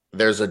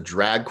 There's a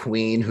drag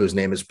queen whose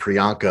name is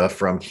Priyanka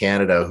from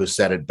Canada who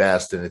said it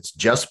best, and it's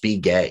just be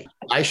gay.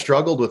 I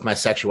struggled with my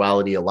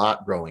sexuality a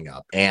lot growing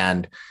up,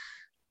 and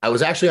I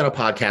was actually on a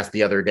podcast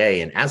the other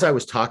day, and as I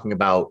was talking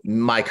about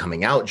my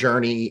coming out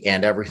journey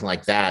and everything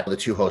like that, the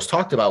two hosts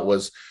talked about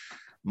was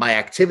my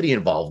activity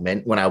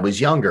involvement when I was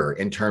younger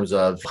in terms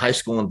of high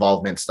school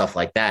involvement, stuff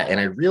like that. And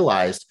I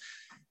realized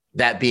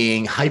that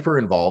being hyper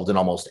involved in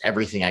almost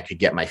everything I could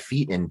get my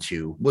feet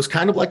into was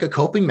kind of like a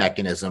coping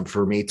mechanism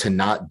for me to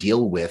not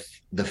deal with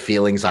the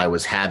feelings I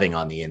was having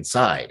on the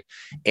inside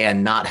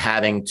and not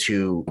having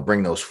to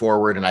bring those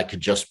forward. And I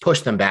could just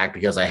push them back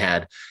because I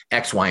had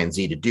X, Y, and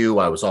Z to do.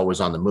 I was always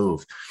on the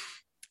move.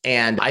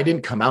 And I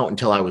didn't come out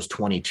until I was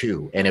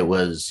 22. And it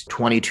was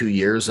 22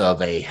 years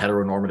of a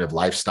heteronormative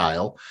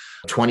lifestyle,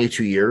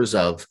 22 years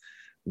of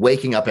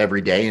waking up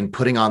every day and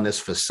putting on this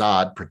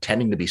facade,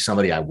 pretending to be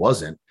somebody I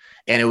wasn't.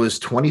 And it was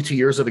 22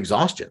 years of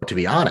exhaustion, to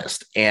be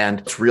honest.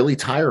 And it's really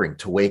tiring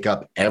to wake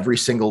up every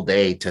single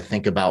day to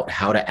think about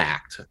how to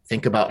act,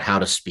 think about how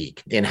to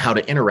speak, and how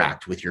to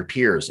interact with your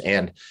peers.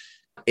 And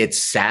it's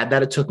sad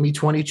that it took me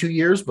 22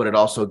 years, but it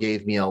also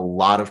gave me a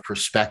lot of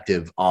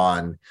perspective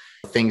on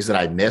things that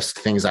I missed,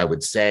 things I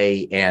would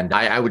say. And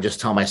I would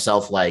just tell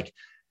myself, like,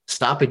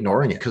 stop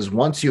ignoring it. Because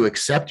once you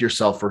accept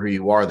yourself for who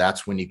you are,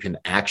 that's when you can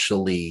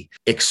actually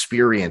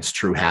experience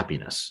true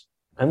happiness.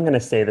 I'm going to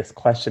say this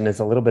question is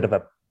a little bit of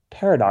a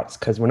paradox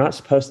because we're not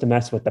supposed to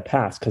mess with the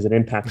past because it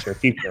impacts your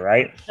future,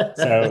 right?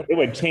 So it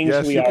would change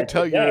who we are. You can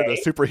tell today. You're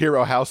the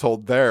superhero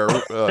household there,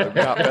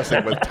 not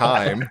messing with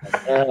time.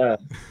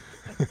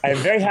 I'm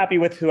very happy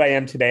with who I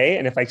am today.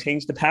 And if I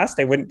changed the past,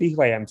 I wouldn't be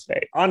who I am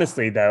today.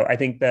 Honestly, though, I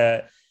think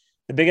the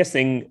biggest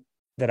thing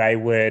that I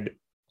would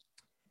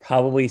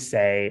probably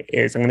say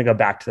is I'm going to go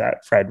back to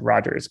that Fred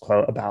Rogers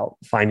quote about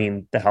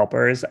finding the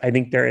helpers. I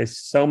think there is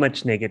so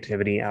much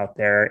negativity out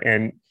there,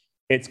 and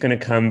it's going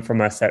to come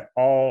from us at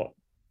all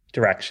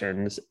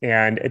directions.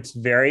 And it's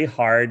very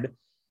hard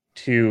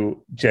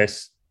to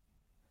just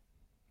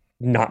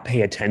not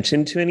pay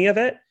attention to any of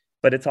it.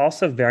 But it's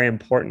also very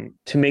important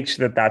to make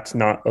sure that that's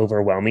not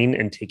overwhelming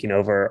and taking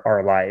over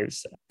our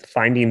lives.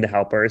 Finding the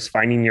helpers,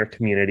 finding your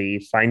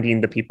community,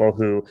 finding the people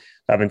who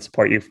love and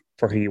support you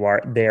for who you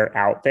are, they're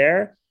out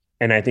there.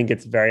 And I think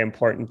it's very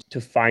important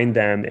to find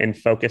them and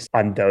focus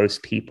on those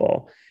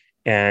people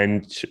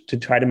and to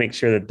try to make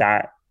sure that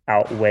that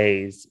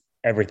outweighs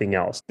everything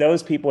else.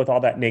 Those people with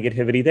all that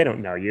negativity, they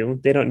don't know you.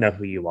 They don't know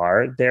who you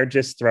are. They're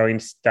just throwing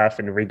stuff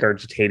and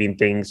regurgitating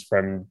things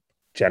from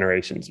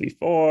generations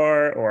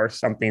before or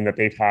something that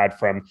they've had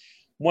from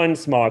one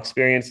small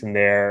experience, and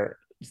they're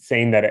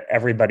saying that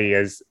everybody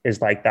is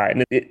like that.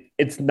 And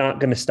it's not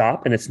going to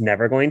stop, and it's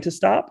never going to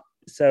stop.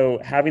 So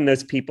having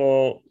those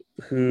people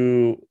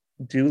who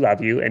do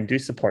love you and do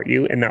support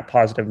you in that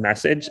positive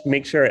message,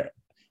 make sure it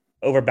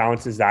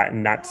overbalances that.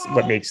 And that's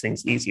what makes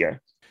things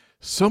easier.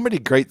 So many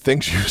great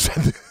things you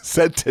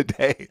said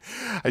today.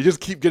 I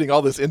just keep getting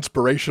all this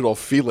inspirational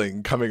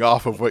feeling coming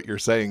off of what you're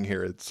saying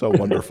here. It's so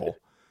wonderful.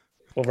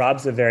 Well,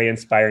 Rob's a very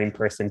inspiring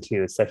person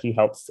too, so he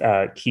helps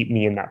keep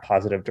me in that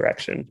positive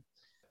direction.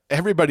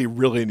 Everybody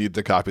really needs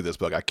a copy of this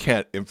book. I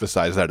can't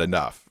emphasize that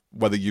enough.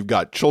 Whether you've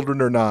got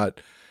children or not,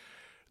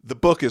 the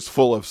book is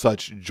full of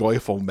such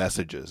joyful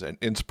messages and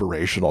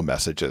inspirational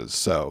messages.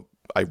 So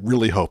I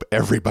really hope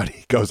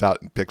everybody goes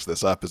out and picks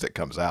this up as it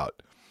comes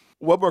out.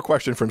 One more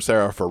question from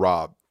Sarah for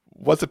Rob.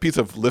 What's a piece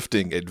of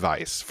lifting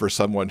advice for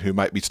someone who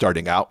might be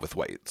starting out with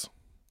weights?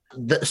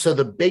 So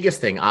the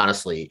biggest thing,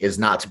 honestly, is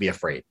not to be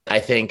afraid. I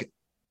think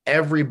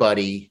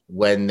everybody,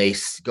 when they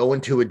go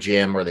into a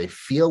gym or they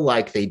feel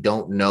like they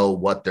don't know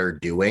what they're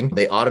doing,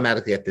 they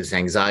automatically have this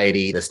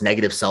anxiety, this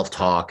negative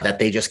self-talk that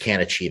they just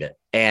can't achieve it.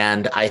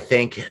 And I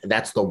think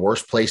that's the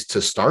worst place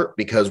to start,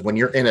 because when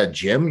you're in a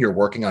gym, you're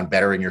working on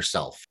bettering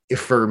yourself.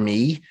 For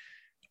me,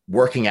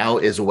 working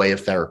out is a way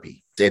of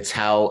therapy. It's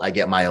how I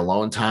get my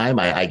alone time.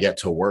 I get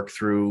to work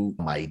through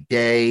my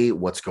day,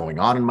 what's going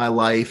on in my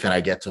life, and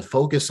I get to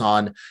focus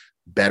on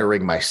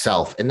bettering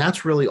myself. And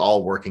that's really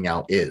all working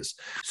out is.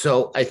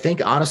 So I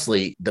think,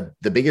 honestly,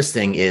 the biggest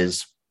thing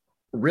is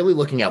really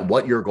looking at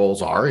what your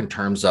goals are in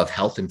terms of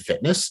health and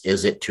fitness.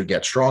 Is it to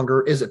get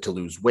stronger? Is it to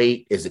lose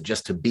weight? Is it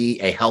just to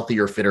be a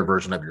healthier, fitter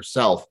version of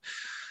yourself?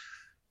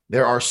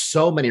 There are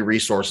so many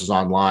resources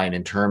online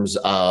in terms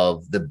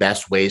of the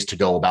best ways to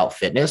go about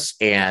fitness.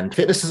 And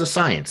fitness is a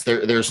science.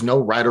 There's no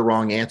right or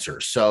wrong answer.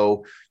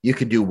 So you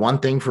could do one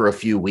thing for a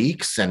few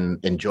weeks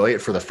and enjoy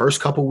it for the first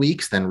couple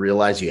weeks, then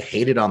realize you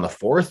hate it on the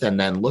fourth. And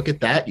then look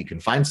at that. You can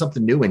find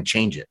something new and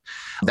change it.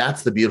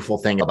 That's the beautiful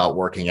thing about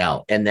working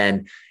out. And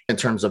then in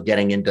terms of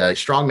getting into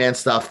strongman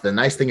stuff, the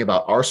nice thing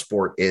about our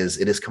sport is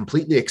it is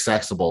completely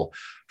accessible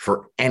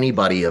for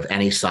anybody of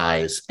any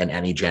size and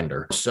any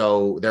gender.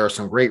 So there are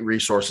some great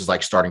resources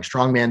like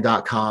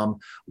startingstrongman.com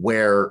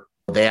where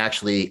they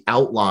actually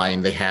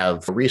outline, they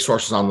have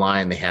resources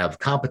online, they have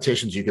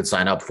competitions you can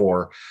sign up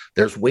for.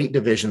 There's weight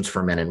divisions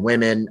for men and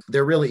women.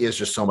 There really is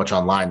just so much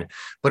online,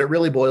 but it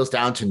really boils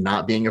down to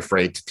not being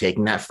afraid to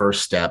taking that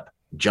first step,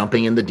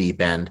 jumping in the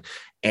deep end,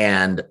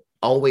 and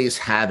always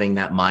having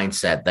that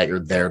mindset that you're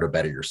there to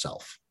better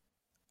yourself.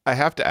 I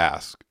have to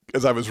ask,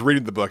 as I was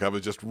reading the book, I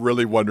was just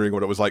really wondering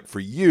what it was like for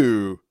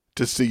you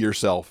to see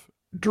yourself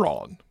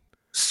drawn.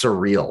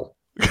 Surreal.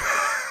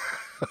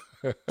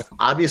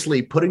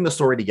 Obviously, putting the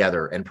story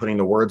together and putting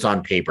the words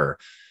on paper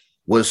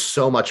was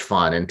so much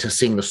fun. And to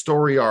seeing the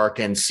story arc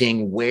and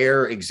seeing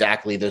where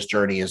exactly this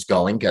journey is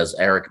going, because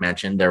Eric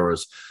mentioned there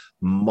was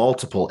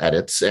multiple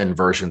edits and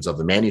versions of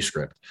the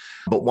manuscript.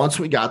 But once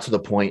we got to the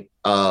point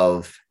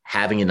of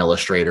having an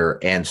illustrator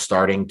and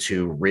starting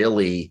to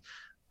really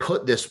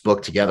put this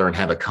book together and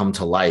have it come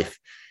to life,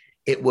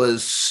 it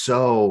was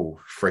so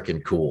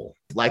freaking cool.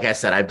 Like I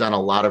said, I've done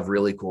a lot of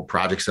really cool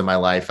projects in my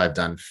life. I've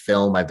done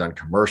film, I've done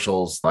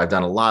commercials, I've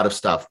done a lot of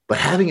stuff, but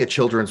having a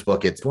children's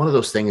book, it's one of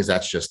those things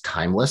that's just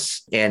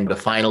timeless. And to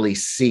finally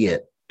see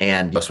it,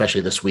 and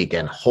especially this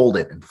weekend, hold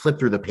it and flip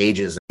through the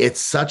pages, it's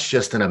such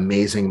just an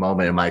amazing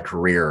moment in my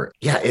career.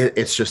 Yeah,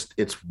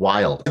 it's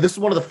wild. This is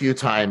one of the few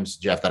times,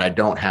 Jeff, that I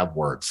don't have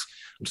words.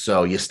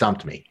 So you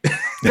stumped me.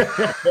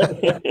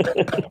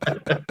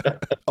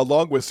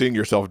 Along with seeing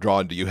yourself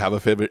drawn, do you have a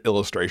favorite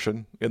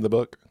illustration in the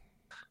book?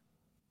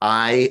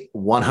 I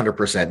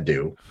 100%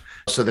 do.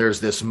 So there's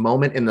this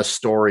moment in the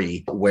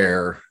story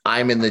where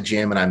I'm in the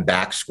gym and I'm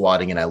back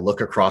squatting and I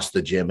look across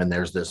the gym and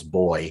there's this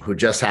boy who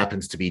just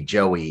happens to be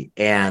Joey.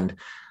 And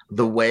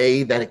the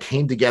way that it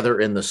came together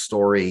in the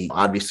story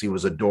obviously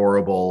was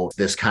adorable.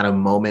 This kind of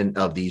moment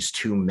of these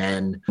two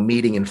men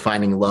meeting and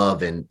finding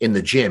love in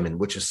the gym, and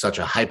which is such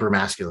a hyper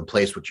masculine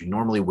place, which you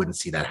normally wouldn't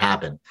see that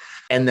happen.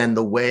 And then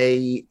the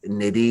way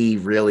Nidhi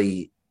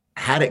really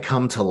had it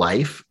come to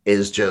life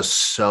is just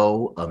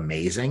so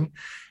amazing.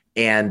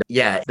 And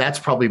yeah, that's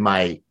probably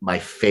my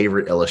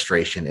favorite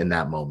illustration in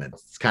that moment.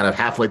 It's kind of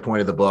halfway point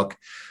of the book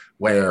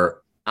where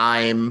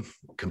I'm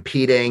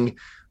competing,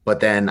 but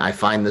then I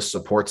find this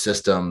support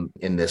system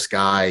in this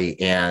guy,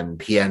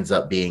 and he ends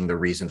up being the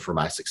reason for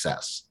my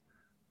success.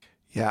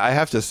 Yeah, I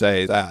have to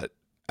say that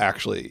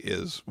actually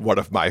is one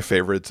of my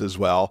favorites as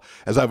well.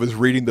 As I was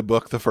reading the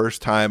book the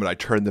first time and I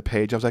turned the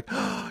page, I was like,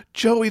 oh,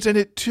 Joey's in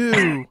it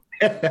too.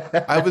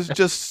 I was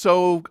just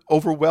so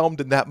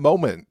overwhelmed in that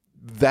moment.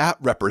 That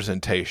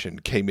representation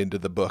came into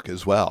the book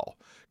as well.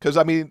 Because,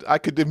 I mean, I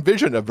could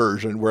envision a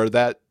version where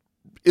that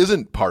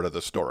isn't part of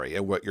the story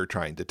and what you're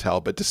trying to tell.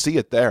 But to see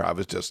it there,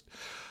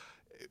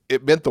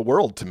 it meant the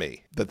world to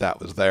me that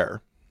was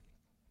there.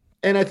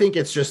 And I think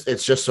it's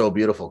just so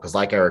beautiful because,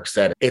 like Eric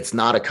said, it's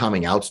not a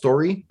coming out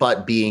story,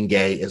 but being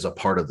gay is a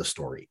part of the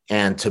story.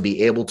 And to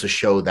be able to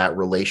show that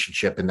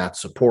relationship and that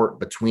support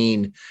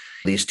between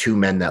these two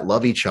men that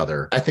love each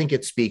other, I think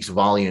it speaks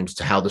volumes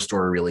to how the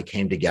story really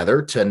came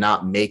together, to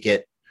not make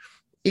it,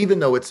 even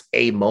though it's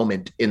a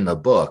moment in the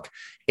book,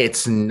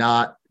 it's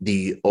not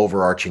the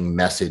overarching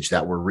message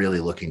that we're really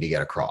looking to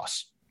get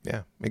across.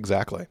 Yeah,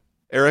 exactly.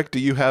 Eric, do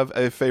you have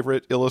a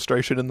favorite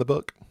illustration in the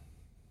book?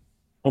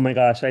 Oh my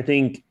gosh, I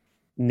think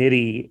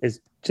Nidhi is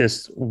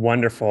just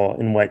wonderful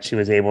in what she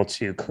was able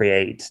to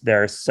create.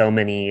 There are so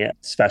many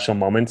special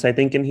moments, I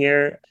think, in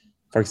here.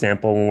 For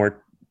example, when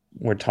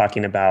we're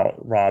talking about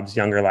Rob's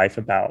younger life,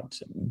 about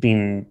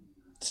being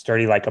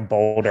sturdy like a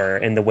boulder,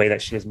 and the way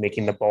that she was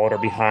making the boulder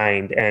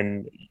behind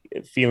and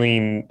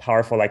feeling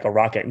powerful like a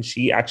rocket. And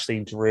she actually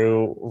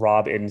drew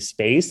Rob in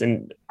space.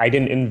 And I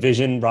didn't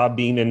envision Rob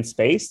being in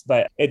space,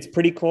 but it's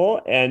pretty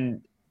cool.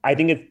 And I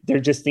think they're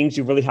just things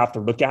you really have to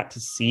look at to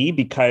see,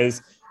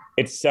 because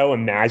it's so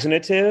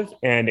imaginative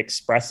and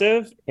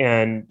expressive,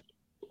 and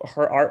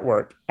her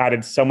artwork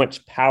added so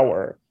much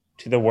power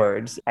to the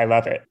words. I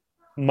love it.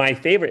 My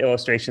favorite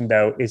illustration,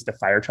 though, is the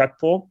fire truck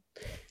pool,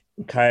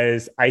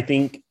 because I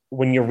think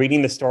when you're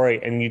reading the story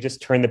and you just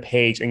turn the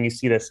page and you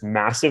see this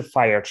massive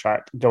fire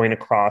truck going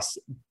across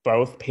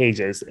both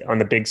pages on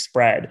the big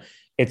spread,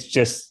 it's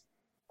just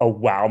a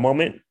wow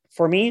moment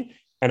for me.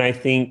 And I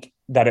think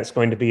that it's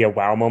going to be a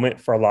wow moment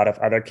for a lot of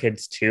other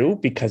kids too,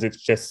 because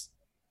it's just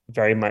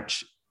very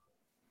much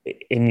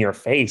in your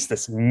face,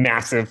 this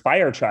massive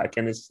fire truck.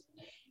 And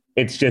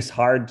it's just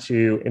hard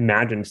to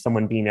imagine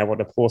someone being able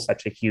to pull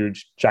such a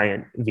huge,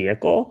 giant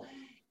vehicle.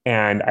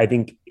 And I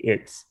think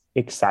it's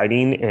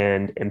exciting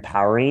and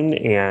empowering.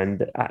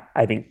 And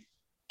I think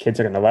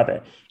kids are going to love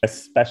it. A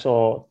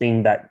special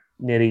thing that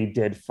Nitty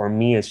did for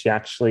me is she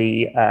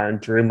actually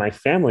drew my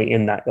family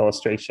in that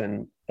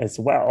illustration as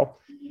well.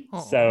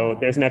 So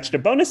there's an extra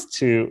bonus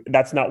to,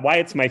 that's not why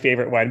it's my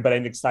favorite one, but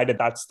I'm excited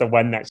that's the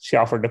one that she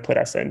offered to put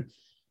us in.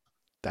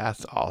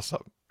 That's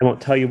awesome. I won't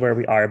tell you where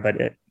we are, but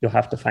you'll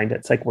have to find it.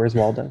 It's like, where's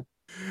Waldo?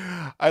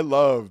 I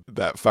love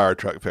that fire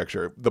truck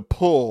picture. The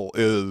pull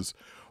is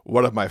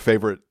one of my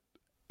favorite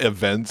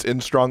events in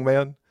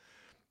Strongman.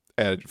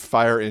 And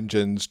fire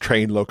engines,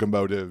 train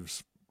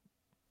locomotives,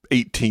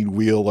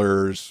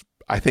 18-wheelers,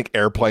 I think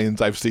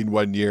airplanes I've seen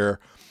one year.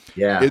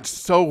 Yeah. It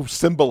so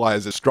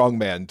symbolizes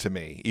strongman to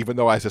me, even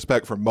though I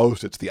suspect for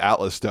most it's the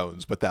Atlas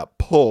stones, but that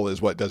pull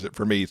is what does it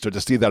for me. So to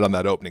see that on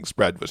that opening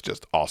spread was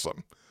just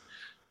awesome.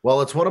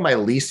 Well, it's one of my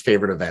least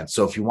favorite events.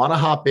 So if you want to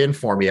hop in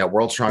for me at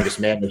World's Strongest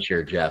Man this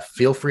year, Jeff,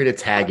 feel free to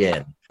tag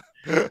in.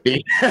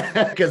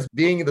 Because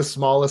being the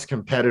smallest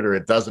competitor,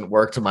 it doesn't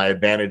work to my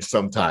advantage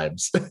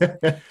sometimes.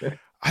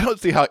 I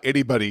don't see how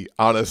anybody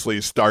honestly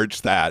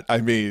starts that. I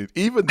mean,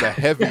 even the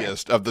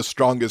heaviest of the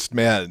strongest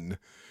men,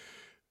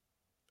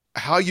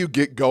 how you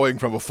get going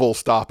from a full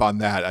stop on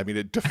that, I mean,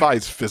 it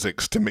defies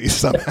physics to me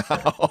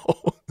somehow.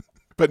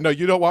 But no,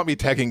 you don't want me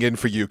tagging in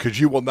for you because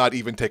you will not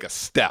even take a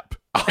step.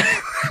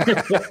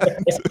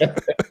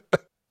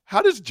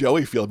 How does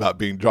Joey feel about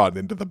being drawn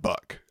into the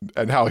book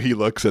and how he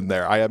looks in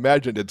there? I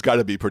imagine it's got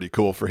to be pretty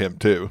cool for him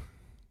too.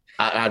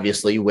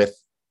 Obviously, with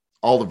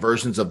all the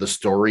versions of the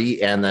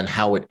story and then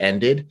how it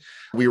ended,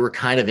 we were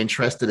kind of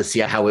interested to see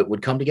how it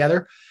would come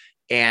together.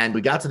 And we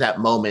got to that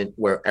moment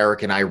where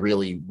Eric and I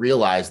really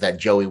realized that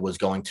Joey was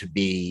going to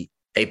be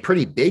a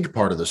pretty big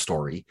part of the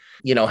story.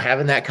 You know,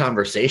 having that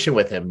conversation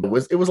with him,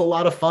 it was a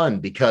lot of fun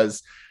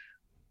because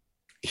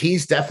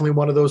he's definitely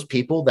one of those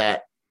people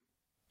that,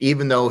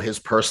 even though his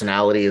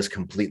personality is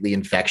completely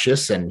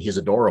infectious and he's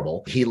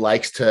adorable, he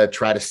likes to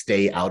try to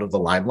stay out of the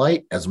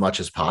limelight as much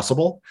as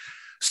possible.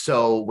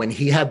 So when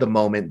he had the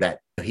moment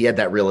that he had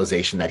that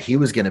realization that he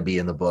was going to be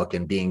in the book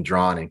and being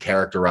drawn and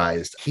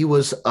characterized, he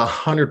was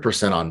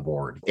 100% on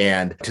board.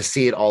 And to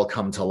see it all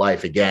come to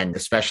life again,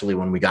 especially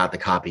when we got the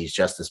copies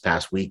just this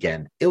past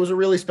weekend, it was a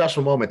really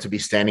special moment to be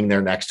standing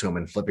there next to him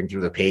and flipping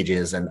through the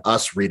pages and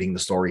us reading the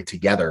story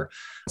together,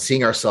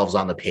 seeing ourselves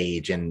on the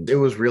page. And it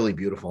was really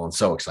beautiful and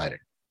so exciting.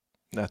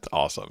 That's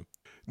awesome.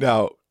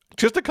 Now,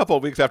 just a couple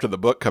of weeks after the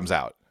book comes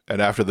out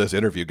and after this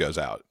interview goes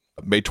out,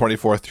 May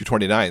 24th through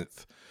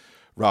 29th,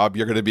 Rob,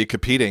 you're going to be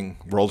competing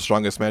World's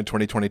Strongest Man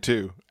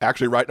 2022,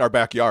 actually right in our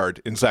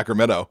backyard in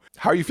Sacramento.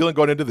 How are you feeling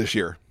going into this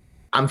year?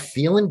 I'm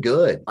feeling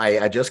good.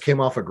 I just came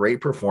off a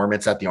great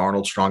performance at the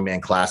Arnold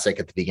Strongman Classic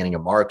at the beginning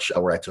of March,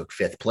 where I took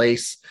 5th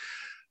place.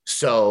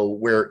 So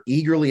we're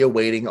eagerly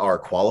awaiting our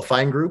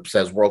qualifying groups.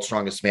 As World's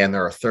Strongest Man,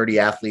 there are 30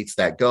 athletes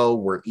that go.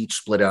 We're each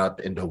split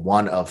up into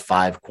one of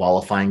 5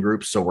 qualifying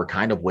groups. So we're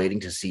kind of waiting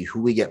to see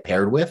who we get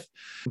paired with.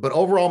 But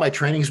overall, my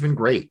training's been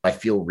great. I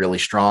feel really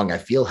strong. I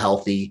feel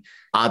healthy.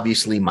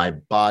 Obviously, my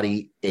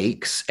body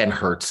aches and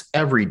hurts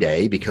every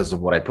day because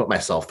of what I put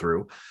myself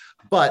through.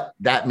 But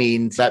that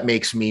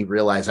makes me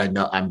realize I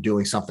know I'm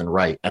doing something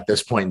right at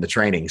this point in the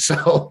training.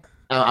 So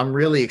I'm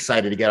really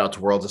excited to get out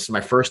to Worlds. This is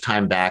my first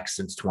time back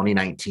since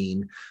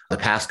 2019. The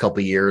past couple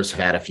of years, I've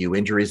had a few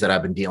injuries that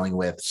I've been dealing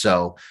with.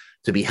 So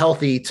to be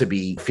healthy, to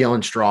be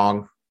feeling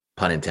strong,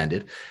 pun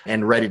intended,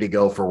 and ready to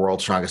go for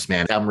World's Strongest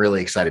Man, I'm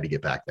really excited to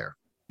get back there.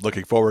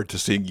 Looking forward to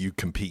seeing you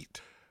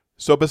compete.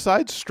 So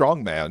besides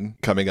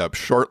Strongman coming up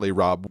shortly,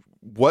 Rob,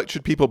 what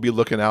should people be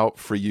looking out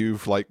for you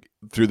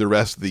through the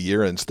rest of the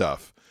year and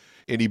stuff?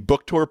 Any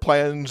book tour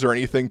plans or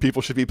anything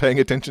people should be paying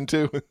attention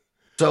to?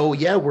 So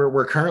yeah,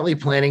 we're currently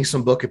planning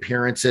some book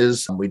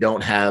appearances. We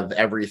don't have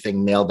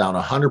everything nailed down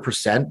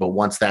 100%, but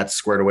once that's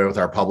squared away with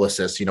our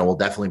publicist, we'll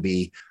definitely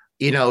be,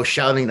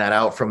 shouting that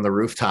out from the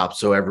rooftop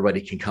so everybody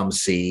can come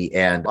see.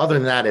 And other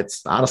than that,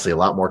 it's honestly a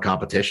lot more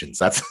competitions.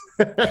 That's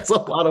a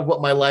lot of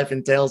what my life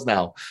entails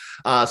now.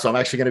 So I'm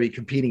actually going to be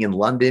competing in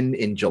London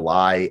in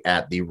July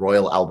at the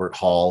Royal Albert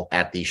Hall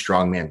at the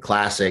Strongman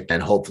Classic,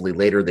 and hopefully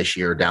later this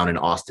year down in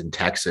Austin,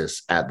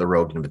 Texas at the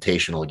Rogue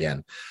Invitational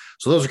again.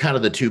 So those are kind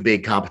of the 2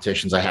 big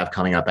competitions I have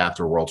coming up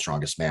after World's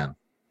Strongest Man.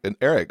 And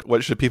Eric,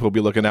 what should people be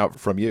looking out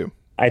from you?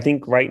 I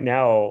think right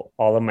now,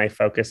 all of my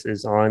focus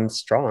is on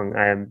Strong.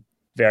 I'm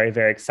very,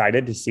 very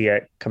excited to see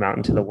it come out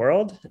into the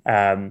world.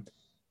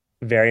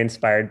 Very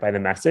inspired by the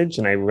message,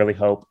 and I really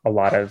hope a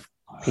lot of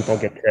people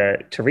get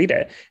to read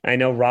it. And I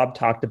know Rob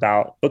talked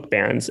about book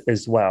bans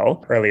as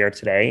well earlier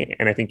today,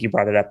 and I think you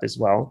brought it up as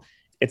well.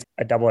 It's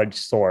a double-edged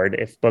sword.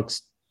 If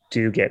books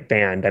do get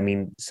banned, I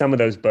mean, some of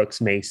those books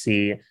may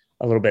see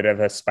a little bit of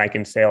a spike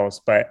in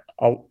sales, but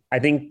I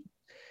think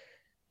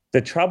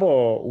the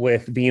trouble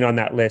with being on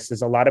that list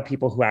is a lot of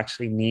people who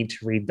actually need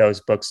to read those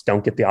books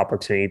don't get the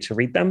opportunity to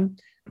read them.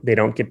 They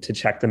don't get to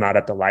check them out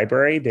at the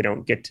library. They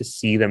don't get to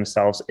see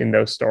themselves in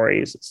those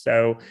stories.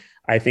 So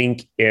I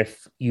think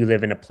if you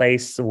live in a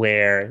place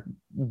where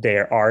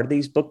there are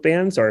these book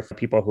bans, or if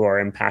people who are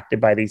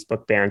impacted by these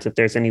book bans, if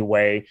there's any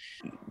way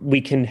we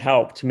can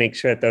help to make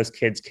sure that those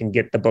kids can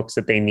get the books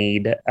that they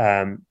need,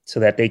 so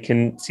that they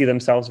can see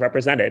themselves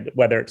represented,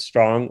 whether it's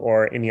Strong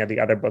or any of the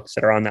other books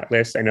that are on that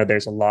list. I know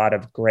there's a lot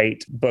of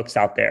great books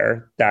out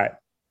there that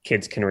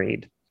kids can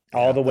read,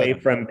 all the way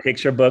from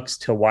picture books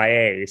to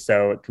YA.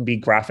 So it can be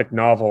graphic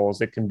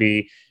novels, it can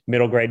be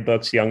middle grade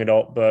books, young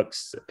adult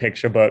books,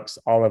 picture books,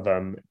 all of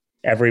them.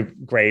 Every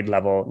grade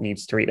level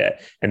needs to read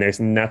it. And there's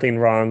nothing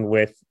wrong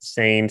with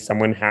saying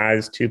someone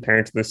has two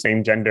parents of the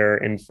same gender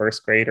in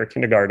first grade or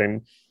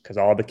kindergarten, because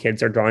all the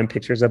kids are drawing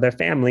pictures of their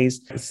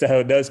families.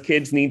 So those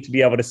kids need to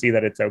be able to see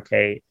that it's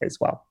okay as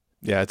well.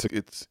 Yeah,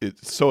 it's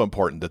so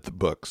important that the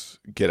books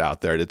get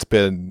out there. It's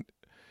been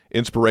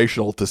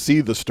inspirational to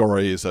see the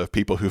stories of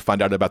people who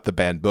find out about the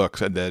banned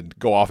books and then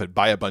go off and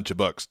buy a bunch of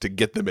books to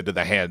get them into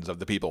the hands of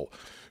the people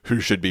who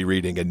should be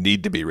reading and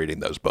need to be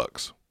reading those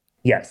books.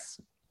 Yes.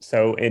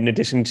 So in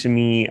addition to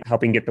me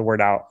helping get the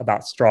word out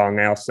about Strong,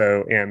 I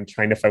also am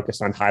trying to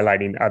focus on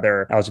highlighting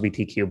other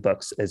LGBTQ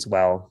books as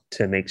well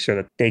to make sure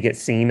that they get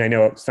seen. I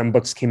know some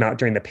books came out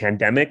during the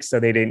pandemic, so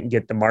they didn't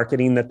get the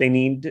marketing that they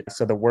need.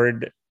 So the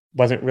word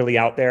wasn't really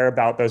out there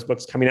about those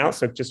books coming out.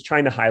 So just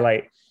trying to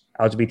highlight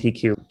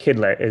LGBTQ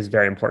kidlit is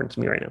very important to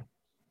me right now.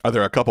 Are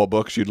there a couple of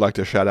books you'd like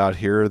to shout out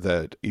here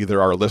that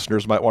either our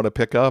listeners might want to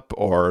pick up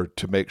or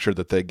to make sure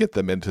that they get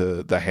them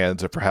into the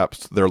hands of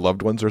perhaps their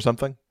loved ones or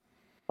something?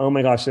 Oh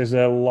my gosh, there's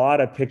a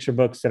lot of picture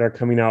books that are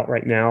coming out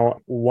right now.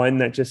 One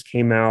that just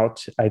came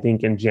out, I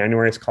think in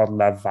January, is called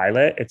Love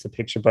Violet. It's a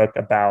picture book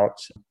about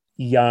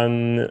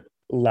young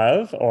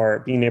love,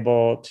 or being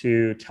able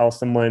to tell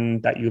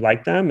someone that you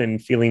like them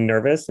and feeling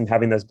nervous and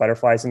having those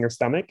butterflies in your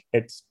stomach.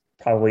 It's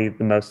probably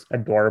the most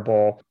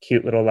adorable,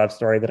 cute little love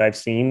story that I've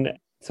seen.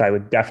 So I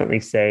would definitely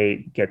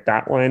say get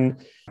that one.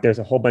 There's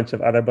a whole bunch of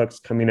other books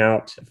coming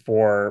out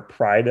for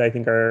Pride that I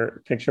think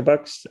are picture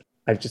books.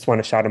 I just want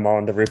to shout them all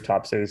on the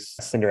rooftops. There's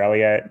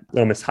Cinderella,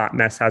 Little Miss Hot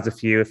Mess has a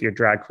few. If you're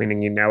drag queen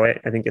and you know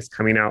it, I think it's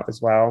coming out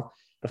as well.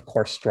 Of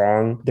course,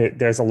 Strong.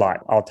 There's a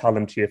lot. I'll tell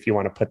them to you if you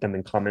want to put them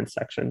in comments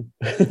section.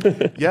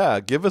 Yeah,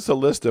 give us a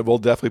list and we'll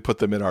definitely put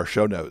them in our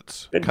show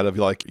notes. Kind of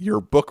like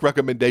your book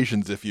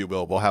recommendations, if you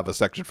will. We'll have a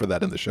section for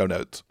that in the show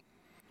notes.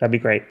 That'd be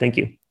great. Thank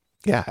you.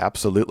 Yeah,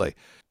 absolutely.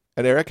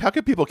 And Eric, how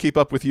can people keep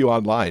up with you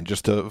online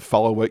just to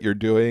follow what you're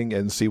doing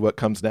and see what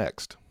comes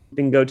next? You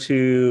can go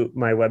to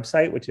my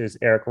website, which is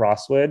Eric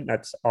Rosswood.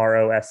 That's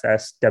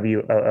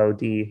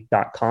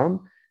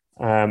ROSSWOOD.com.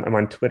 I'm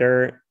on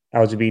Twitter,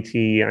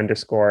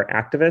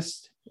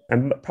 LGBT_activist.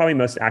 I'm probably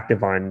most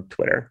active on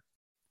Twitter.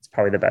 It's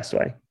probably the best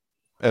way.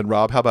 And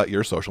Rob, how about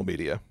your social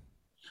media?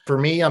 For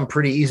me, I'm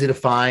pretty easy to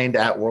find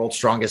at World's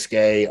Strongest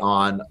Gay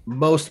on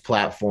most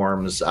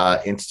platforms,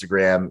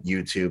 Instagram,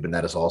 YouTube, and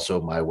that is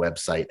also my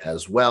website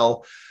as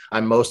well.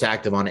 I'm most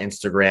active on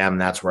Instagram.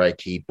 That's where I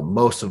keep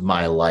most of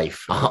my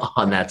life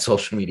on that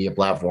social media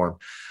platform,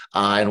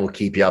 and we'll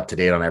keep you up to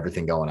date on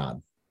everything going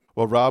on.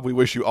 Well, Rob, we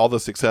wish you all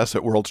the success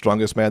at World's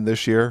Strongest Man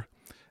this year.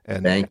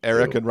 And Thank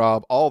Eric you. and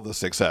Rob, all the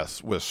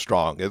success with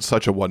Strong. It's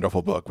such a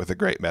wonderful book with a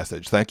great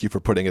message. Thank you for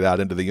putting it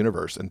out into the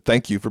universe, and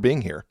thank you for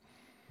being here.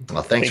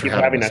 Well, thanks Thank for you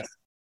for having having us. us.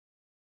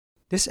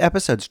 This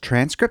episode's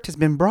transcript has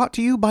been brought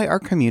to you by our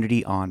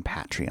community on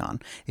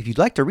Patreon. If you'd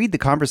like to read the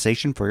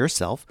conversation for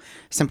yourself,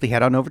 simply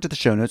head on over to the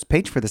show notes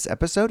page for this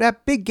episode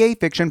at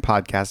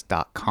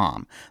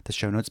biggayfictionpodcast.com. The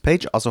show notes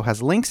page also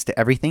has links to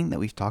everything that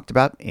we've talked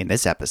about in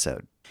this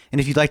episode. And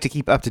if you'd like to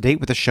keep up to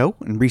date with the show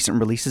and recent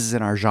releases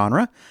in our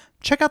genre,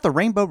 check out the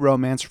Rainbow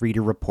Romance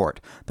Reader Report,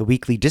 the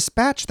weekly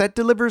dispatch that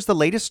delivers the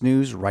latest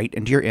news right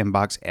into your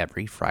inbox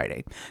every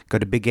Friday. Go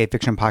to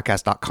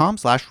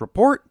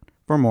biggayfictionpodcast.com/report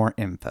for more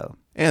info.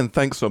 And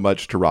thanks so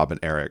much to Rob and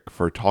Eric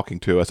for talking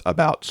to us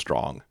about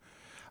Strong.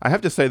 I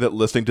have to say that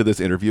listening to this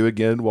interview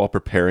again while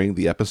preparing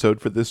the episode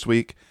for this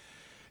week,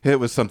 it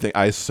was something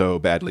I so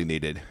badly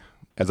needed.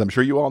 As I'm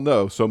sure you all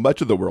know, so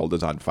much of the world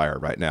is on fire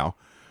right now.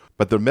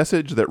 But the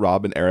message that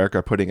Rob and Eric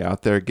are putting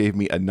out there gave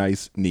me a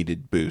nice,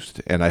 needed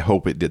boost, and I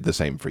hope it did the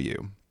same for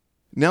you.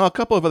 Now, a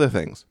couple of other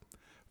things.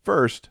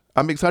 First,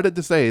 I'm excited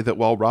to say that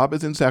while Rob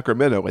is in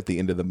Sacramento at the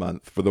end of the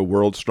month for the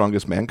World's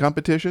Strongest Man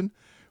competition,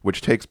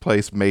 which takes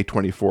place May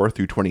 24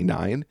 through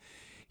 29,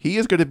 he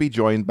is going to be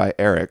joined by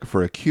Eric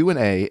for a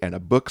Q&A and a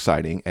book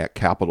signing at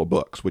Capitol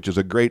Books, which is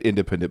a great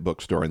independent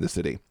bookstore in the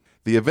city.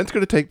 The event's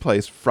going to take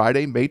place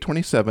Friday, May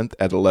 27th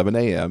at 11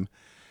 a.m.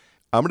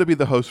 I'm going to be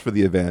the host for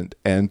the event,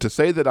 and to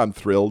say that I'm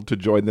thrilled to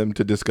join them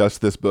to discuss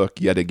this book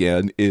yet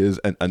again is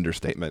an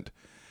understatement.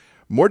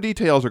 More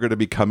details are going to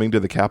be coming to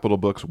the Capitol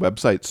Books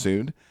website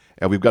soon,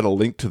 and we've got a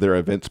link to their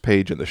events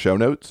page in the show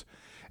notes.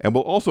 And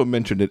we'll also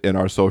mention it in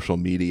our social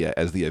media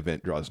as the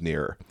event draws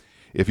nearer.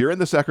 If you're in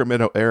the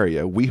Sacramento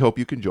area, we hope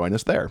you can join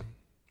us there.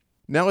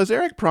 Now, as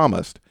Eric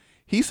promised,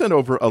 he sent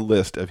over a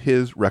list of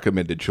his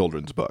recommended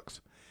children's books.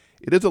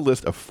 It is a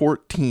list of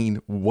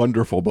 14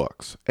 wonderful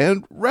books.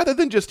 And rather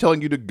than just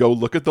telling you to go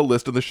look at the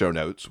list in the show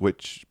notes,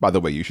 which, by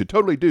the way, you should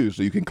totally do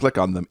so you can click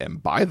on them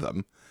and buy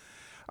them,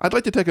 I'd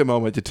like to take a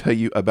moment to tell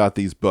you about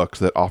these books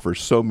that offer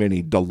so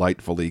many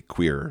delightfully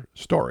queer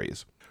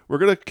stories. We're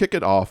going to kick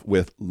it off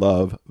with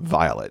Love,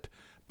 Violet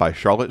by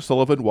Charlotte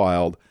Sullivan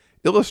Wilde,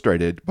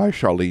 illustrated by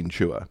Charlene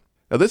Chua.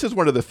 Now, this is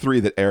one of the three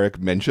that Eric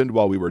mentioned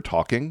while we were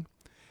talking.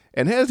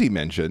 And as he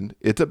mentioned,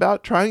 it's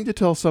about trying to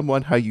tell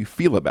someone how you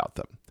feel about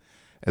them.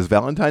 As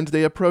Valentine's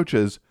Day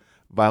approaches,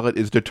 Violet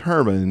is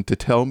determined to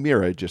tell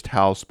Mira just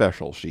how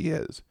special she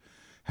is.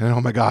 And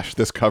oh my gosh,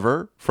 this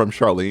cover from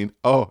Charlene,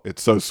 oh,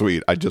 it's so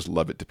sweet. I just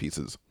love it to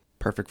pieces.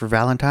 Perfect for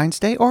Valentine's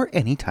Day or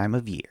any time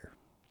of year.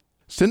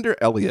 Cinder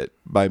Elliott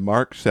by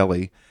Mark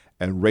Shelley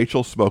and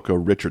Rachel Smoko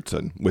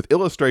Richardson, with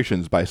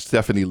illustrations by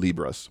Stephanie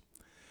Libras.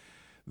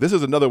 This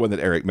is another one that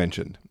Eric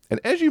mentioned. And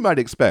as you might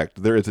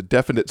expect, there is a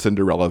definite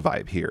Cinderella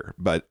vibe here.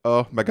 But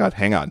oh my God,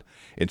 hang on.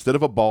 Instead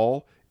of a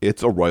ball,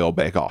 it's a royal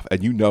bake-off.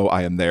 And you know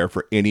I am there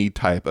for any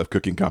type of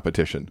cooking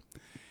competition.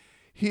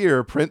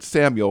 Here, Prince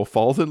Samuel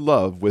falls in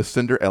love with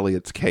Cinder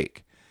Elliott's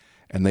cake.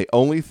 And the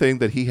only thing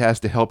that he has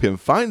to help him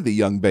find the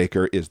young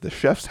baker is the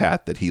chef's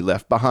hat that he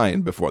left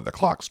behind before the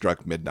clock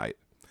struck midnight.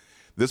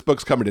 This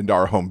book's coming into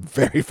our home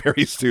very,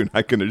 very soon,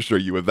 I can assure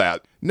you of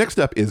that. Next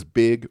up is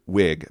Big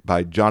Wig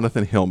by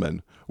Jonathan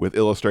Hillman, with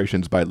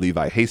illustrations by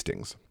Levi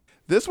Hastings.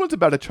 This one's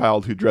about a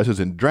child who dresses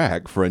in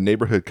drag for a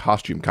neighborhood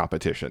costume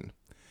competition.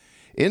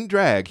 In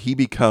drag, he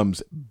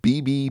becomes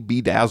BB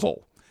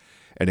Bedazzle,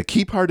 and a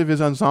key part of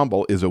his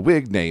ensemble is a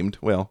wig named,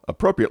 well,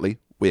 appropriately,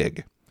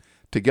 Wig.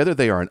 Together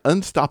they are an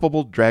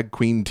unstoppable drag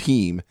queen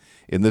team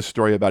in this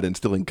story about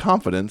instilling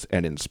confidence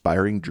and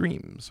inspiring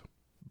dreams.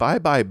 Bye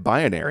Bye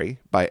Binary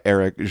by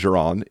Eric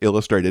Giron,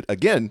 illustrated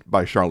again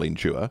by Charlene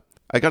Chua.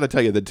 I gotta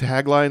tell you, the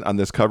tagline on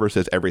this cover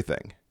says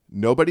everything.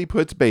 Nobody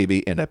puts baby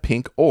in a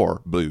pink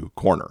or blue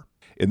corner.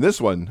 In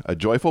this one, a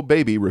joyful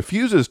baby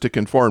refuses to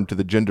conform to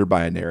the gender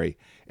binary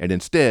and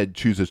instead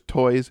chooses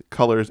toys,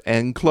 colors,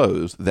 and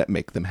clothes that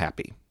make them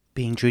happy.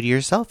 Being true to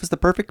yourself is the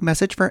perfect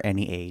message for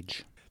any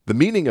age. The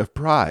Meaning of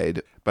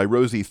Pride by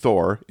Rosie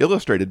Thor,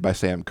 illustrated by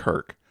Sam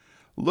Kirk,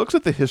 looks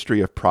at the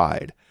history of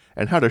pride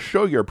and how to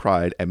show your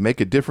pride and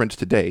make a difference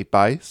today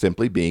by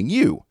simply being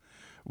you.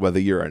 Whether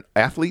you're an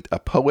athlete, a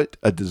poet,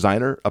 a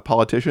designer, a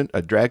politician,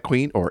 a drag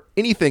queen, or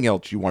anything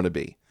else you want to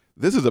be.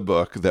 This is a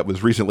book that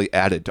was recently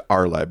added to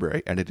our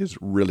library, and it is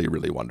really,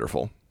 really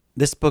wonderful.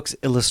 This book's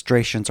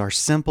illustrations are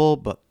simple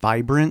but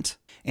vibrant,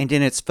 and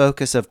in its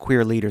focus of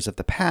queer leaders of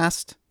the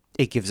past,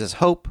 it gives us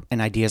hope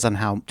and ideas on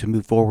how to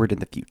move forward in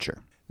the future.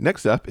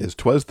 Next up is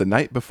 'Twas the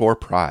Night Before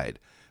Pride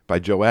by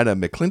Joanna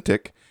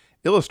McClintock,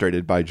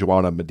 illustrated by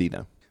Joanna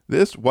Medina.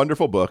 This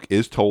wonderful book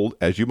is told,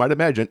 as you might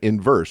imagine, in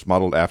verse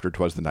modeled after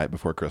 'Twas the Night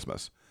Before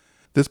Christmas.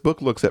 This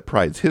book looks at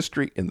Pride's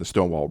history in the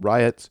Stonewall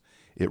riots.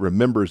 It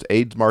remembers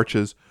AIDS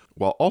marches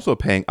while also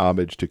paying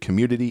homage to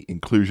community,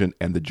 inclusion,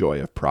 and the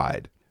joy of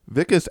Pride.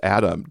 Vickis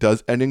Adam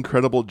does an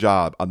incredible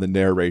job on the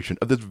narration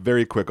of this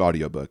very quick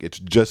audiobook. It's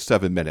just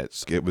 7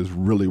 minutes. It was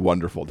really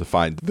wonderful to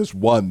find this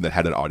one that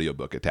had an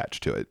audiobook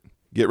attached to it.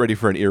 Get ready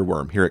for an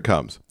earworm. Here it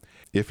comes.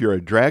 If You're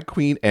a Drag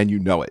Queen and You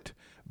Know It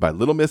by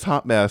Little Miss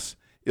Hot Mess,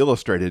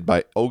 illustrated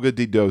by Olga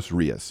de Dos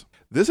Rios.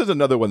 This is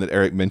another one that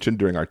Eric mentioned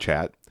during our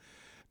chat.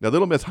 Now,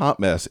 Little Miss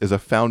Hot Mess is a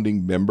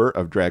founding member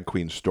of Drag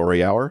Queen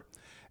Story Hour,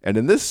 and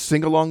in this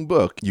sing-along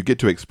book, you get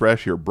to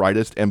express your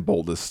brightest and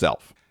boldest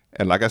self.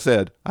 And like I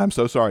said, I'm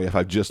so sorry if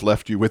I've just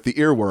left you with the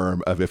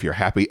earworm of If You're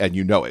Happy and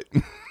You Know It.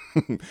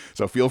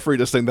 So feel free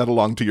to sing that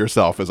along to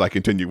yourself as I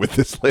continue with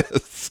this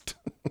list.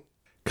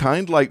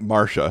 Kind Like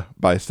Marcia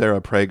by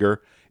Sarah Prager,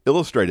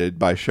 illustrated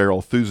by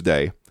Cheryl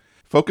Thursday,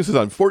 focuses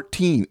on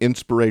 14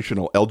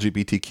 inspirational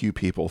LGBTQ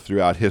people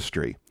throughout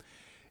history,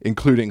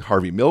 including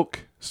Harvey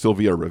Milk,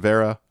 Sylvia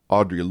Rivera,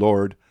 Audre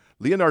Lorde,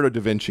 Leonardo da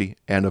Vinci,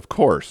 and of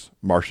course,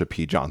 Marsha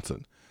P.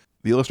 Johnson.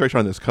 The illustration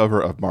on this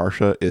cover of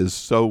Marsha is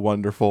so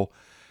wonderful,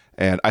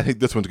 and I think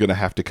this one's going to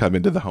have to come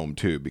into the home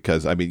too,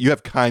 because, I mean, you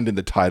have kind in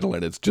the title,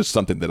 and it's just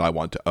something that I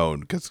want to own,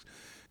 because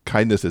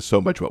kindness is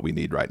so much what we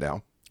need right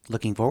now.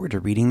 Looking forward to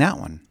reading that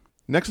one.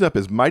 Next up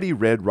is Mighty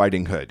Red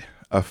Riding Hood,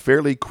 a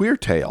fairly queer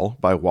tale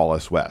by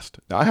Wallace West.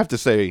 Now, I have to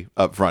say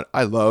up front,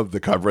 I love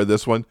the cover of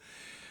this one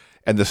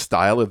and the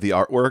style of the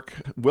artwork.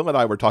 Will and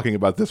I were talking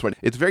about this one.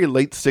 It's very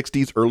late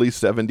 60s, early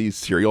 70s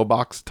cereal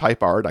box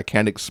type art. I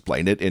can't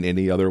explain it in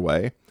any other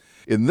way.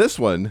 In this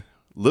one,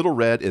 Little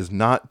Red is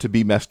not to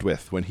be messed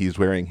with when he's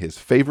wearing his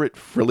favorite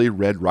frilly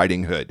red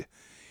riding hood.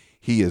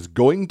 He is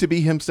going to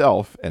be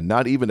himself, and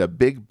not even a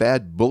big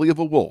bad bully of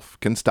a wolf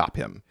can stop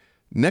him.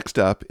 Next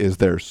up is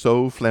They're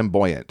So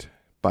Flamboyant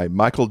by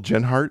Michael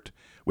Genhart,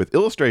 with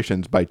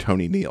illustrations by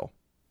Tony Neal.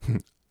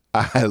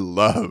 I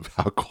love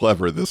how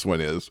clever this one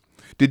is.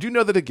 Did you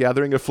know that a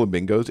gathering of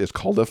flamingos is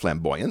called a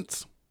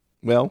flamboyance?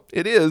 Well,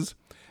 it is,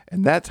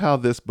 and that's how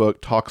this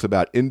book talks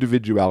about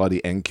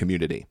individuality and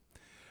community.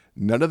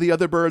 None of the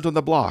other birds on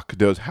the block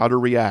knows how to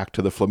react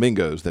to the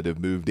flamingos that have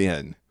moved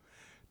in.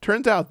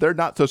 Turns out they're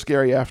not so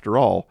scary after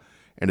all,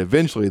 and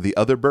eventually the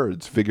other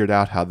birds figured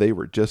out how they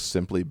were just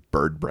simply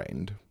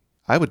bird-brained.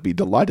 I would be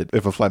delighted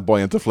if a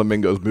flamboyance of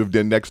flamingos moved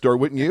in next door,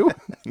 wouldn't you?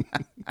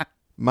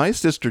 My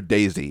Sister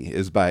Daisy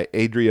is by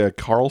Adria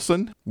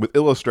Carlson with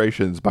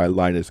illustrations by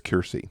Linus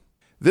Kiersey.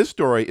 This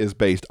story is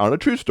based on a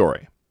true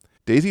story.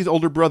 Daisy's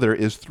older brother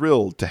is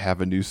thrilled to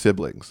have a new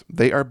siblings.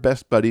 They are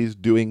best buddies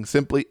doing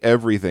simply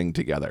everything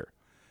together.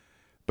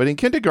 But in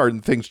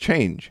kindergarten, things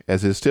change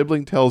as his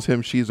sibling tells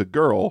him she's a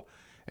girl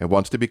and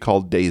wants to be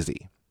called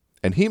Daisy,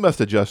 and he must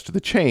adjust to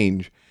the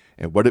change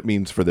and what it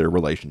means for their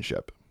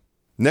relationship.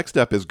 Next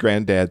up is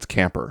Granddad's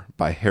Camper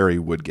by Harry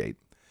Woodgate.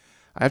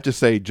 I have to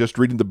say, just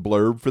reading the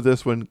blurb for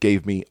this one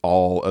gave me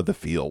all of the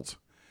feels.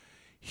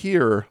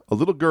 Here, a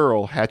little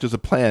girl hatches a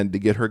plan to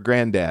get her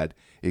granddad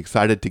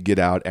excited to get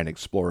out and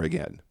explore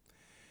again.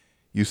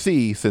 You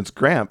see, since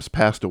Gramps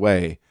passed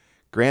away,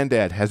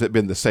 Granddad hasn't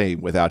been the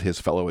same without his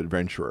fellow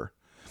adventurer.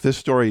 This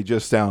story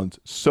just sounds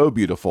so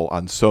beautiful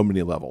on so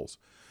many levels.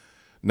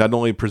 Not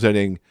only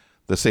presenting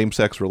the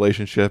same-sex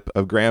relationship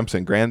of Gramps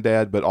and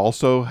Granddad, but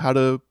also how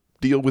to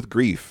deal with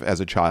grief as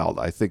a child.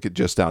 I think it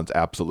just sounds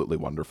absolutely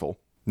wonderful.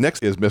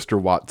 Next is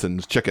Mr.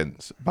 Watson's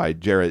Chickens by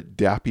Jarrett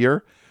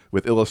Dapier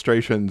with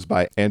illustrations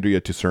by Andrea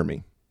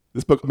Tusermi.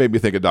 This book made me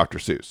think of Dr.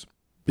 Seuss,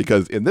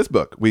 because in this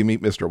book, we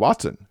meet Mr.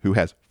 Watson, who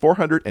has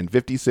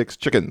 456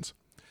 chickens.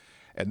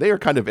 And they are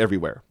kind of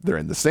everywhere. They're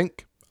in the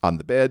sink, on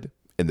the bed,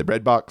 in the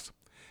bread box.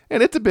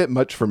 And it's a bit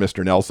much for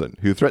Mr. Nelson,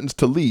 who threatens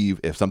to leave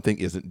if something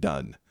isn't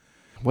done.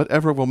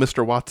 Whatever will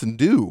Mr. Watson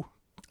do?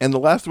 And the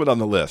last one on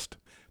the list,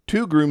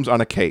 Two Grooms on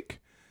a Cake,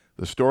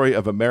 the story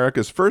of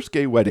America's first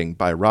gay wedding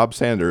by Rob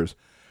Sanders,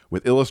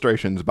 with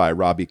illustrations by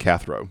Robbie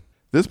Cathro.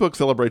 This book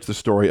celebrates the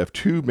story of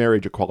two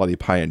marriage equality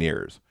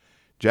pioneers,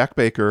 Jack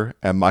Baker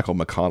and Michael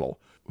McConnell,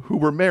 who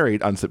were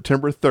married on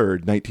September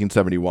 3rd,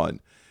 1971,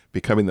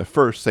 becoming the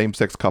first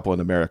same-sex couple in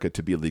America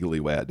to be legally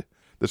wed.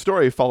 The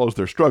story follows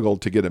their struggle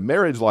to get a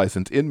marriage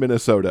license in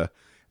Minnesota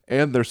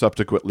and their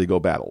subsequent legal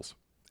battles.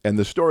 And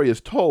the story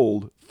is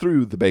told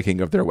through the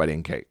baking of their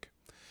wedding cake.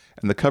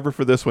 And the cover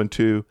for this one,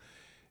 too,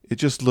 it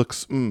just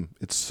looks,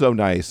 it's so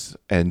nice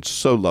and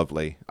so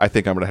lovely. I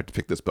think I'm going to have to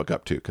pick this book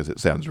up, too, because it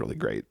sounds really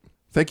great.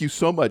 Thank you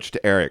so much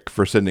to Eric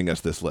for sending us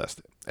this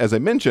list. As I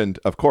mentioned,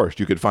 of course,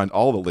 you could find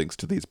all the links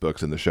to these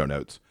books in the show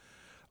notes.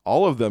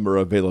 All of them are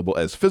available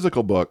as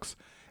physical books,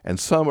 and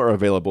some are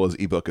available as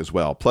ebook as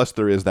well. Plus,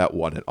 there is that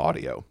one in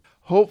audio.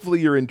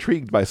 Hopefully, you're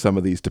intrigued by some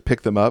of these to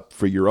pick them up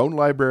for your own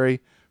library,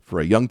 for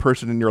a young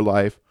person in your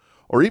life,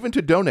 or even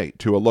to donate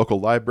to a local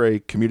library,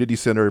 community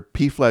center,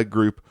 PFLAG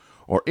group,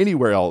 or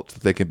anywhere else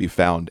that they can be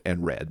found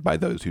and read by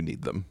those who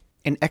need them.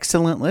 An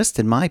excellent list,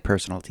 and my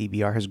personal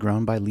TBR has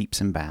grown by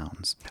leaps and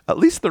bounds. At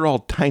least they're all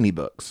tiny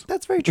books.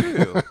 That's very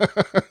true.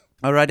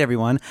 All right,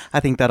 everyone. I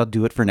think that'll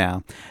do it for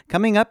now.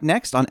 Coming up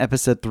next on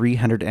episode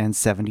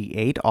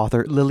 378,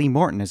 author Lily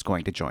Morton is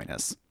going to join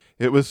us.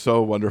 It was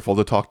so wonderful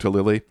to talk to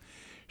Lily.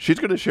 She's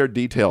going to share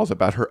details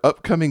about her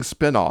upcoming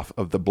spinoff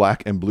of the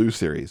Black and Blue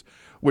series,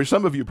 which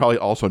some of you probably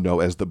also know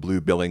as the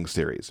Blue Billings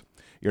series.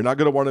 You're not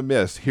going to want to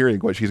miss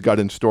hearing what she's got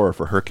in store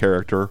for her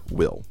character,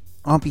 Will.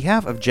 On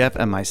behalf of Jeff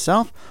and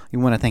myself, we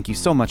want to thank you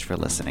so much for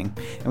listening,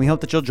 and we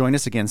hope that you'll join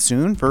us again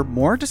soon for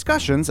more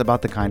discussions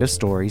about the kind of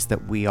stories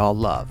that we all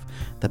love,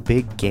 the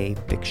big gay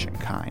fiction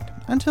kind.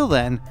 Until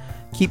then,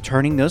 keep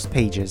turning those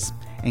pages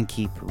and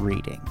keep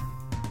reading.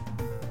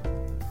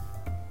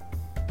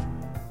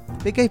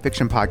 The Big Gay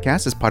Fiction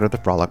Podcast is part of the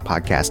Frolic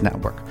Podcast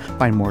Network.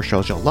 Find more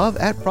shows you'll love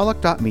at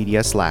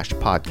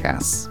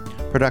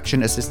frolic.media/podcasts.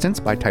 Production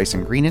assistance by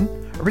Tyson Greenan.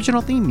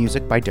 Original theme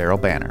music by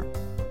Daryl Banner.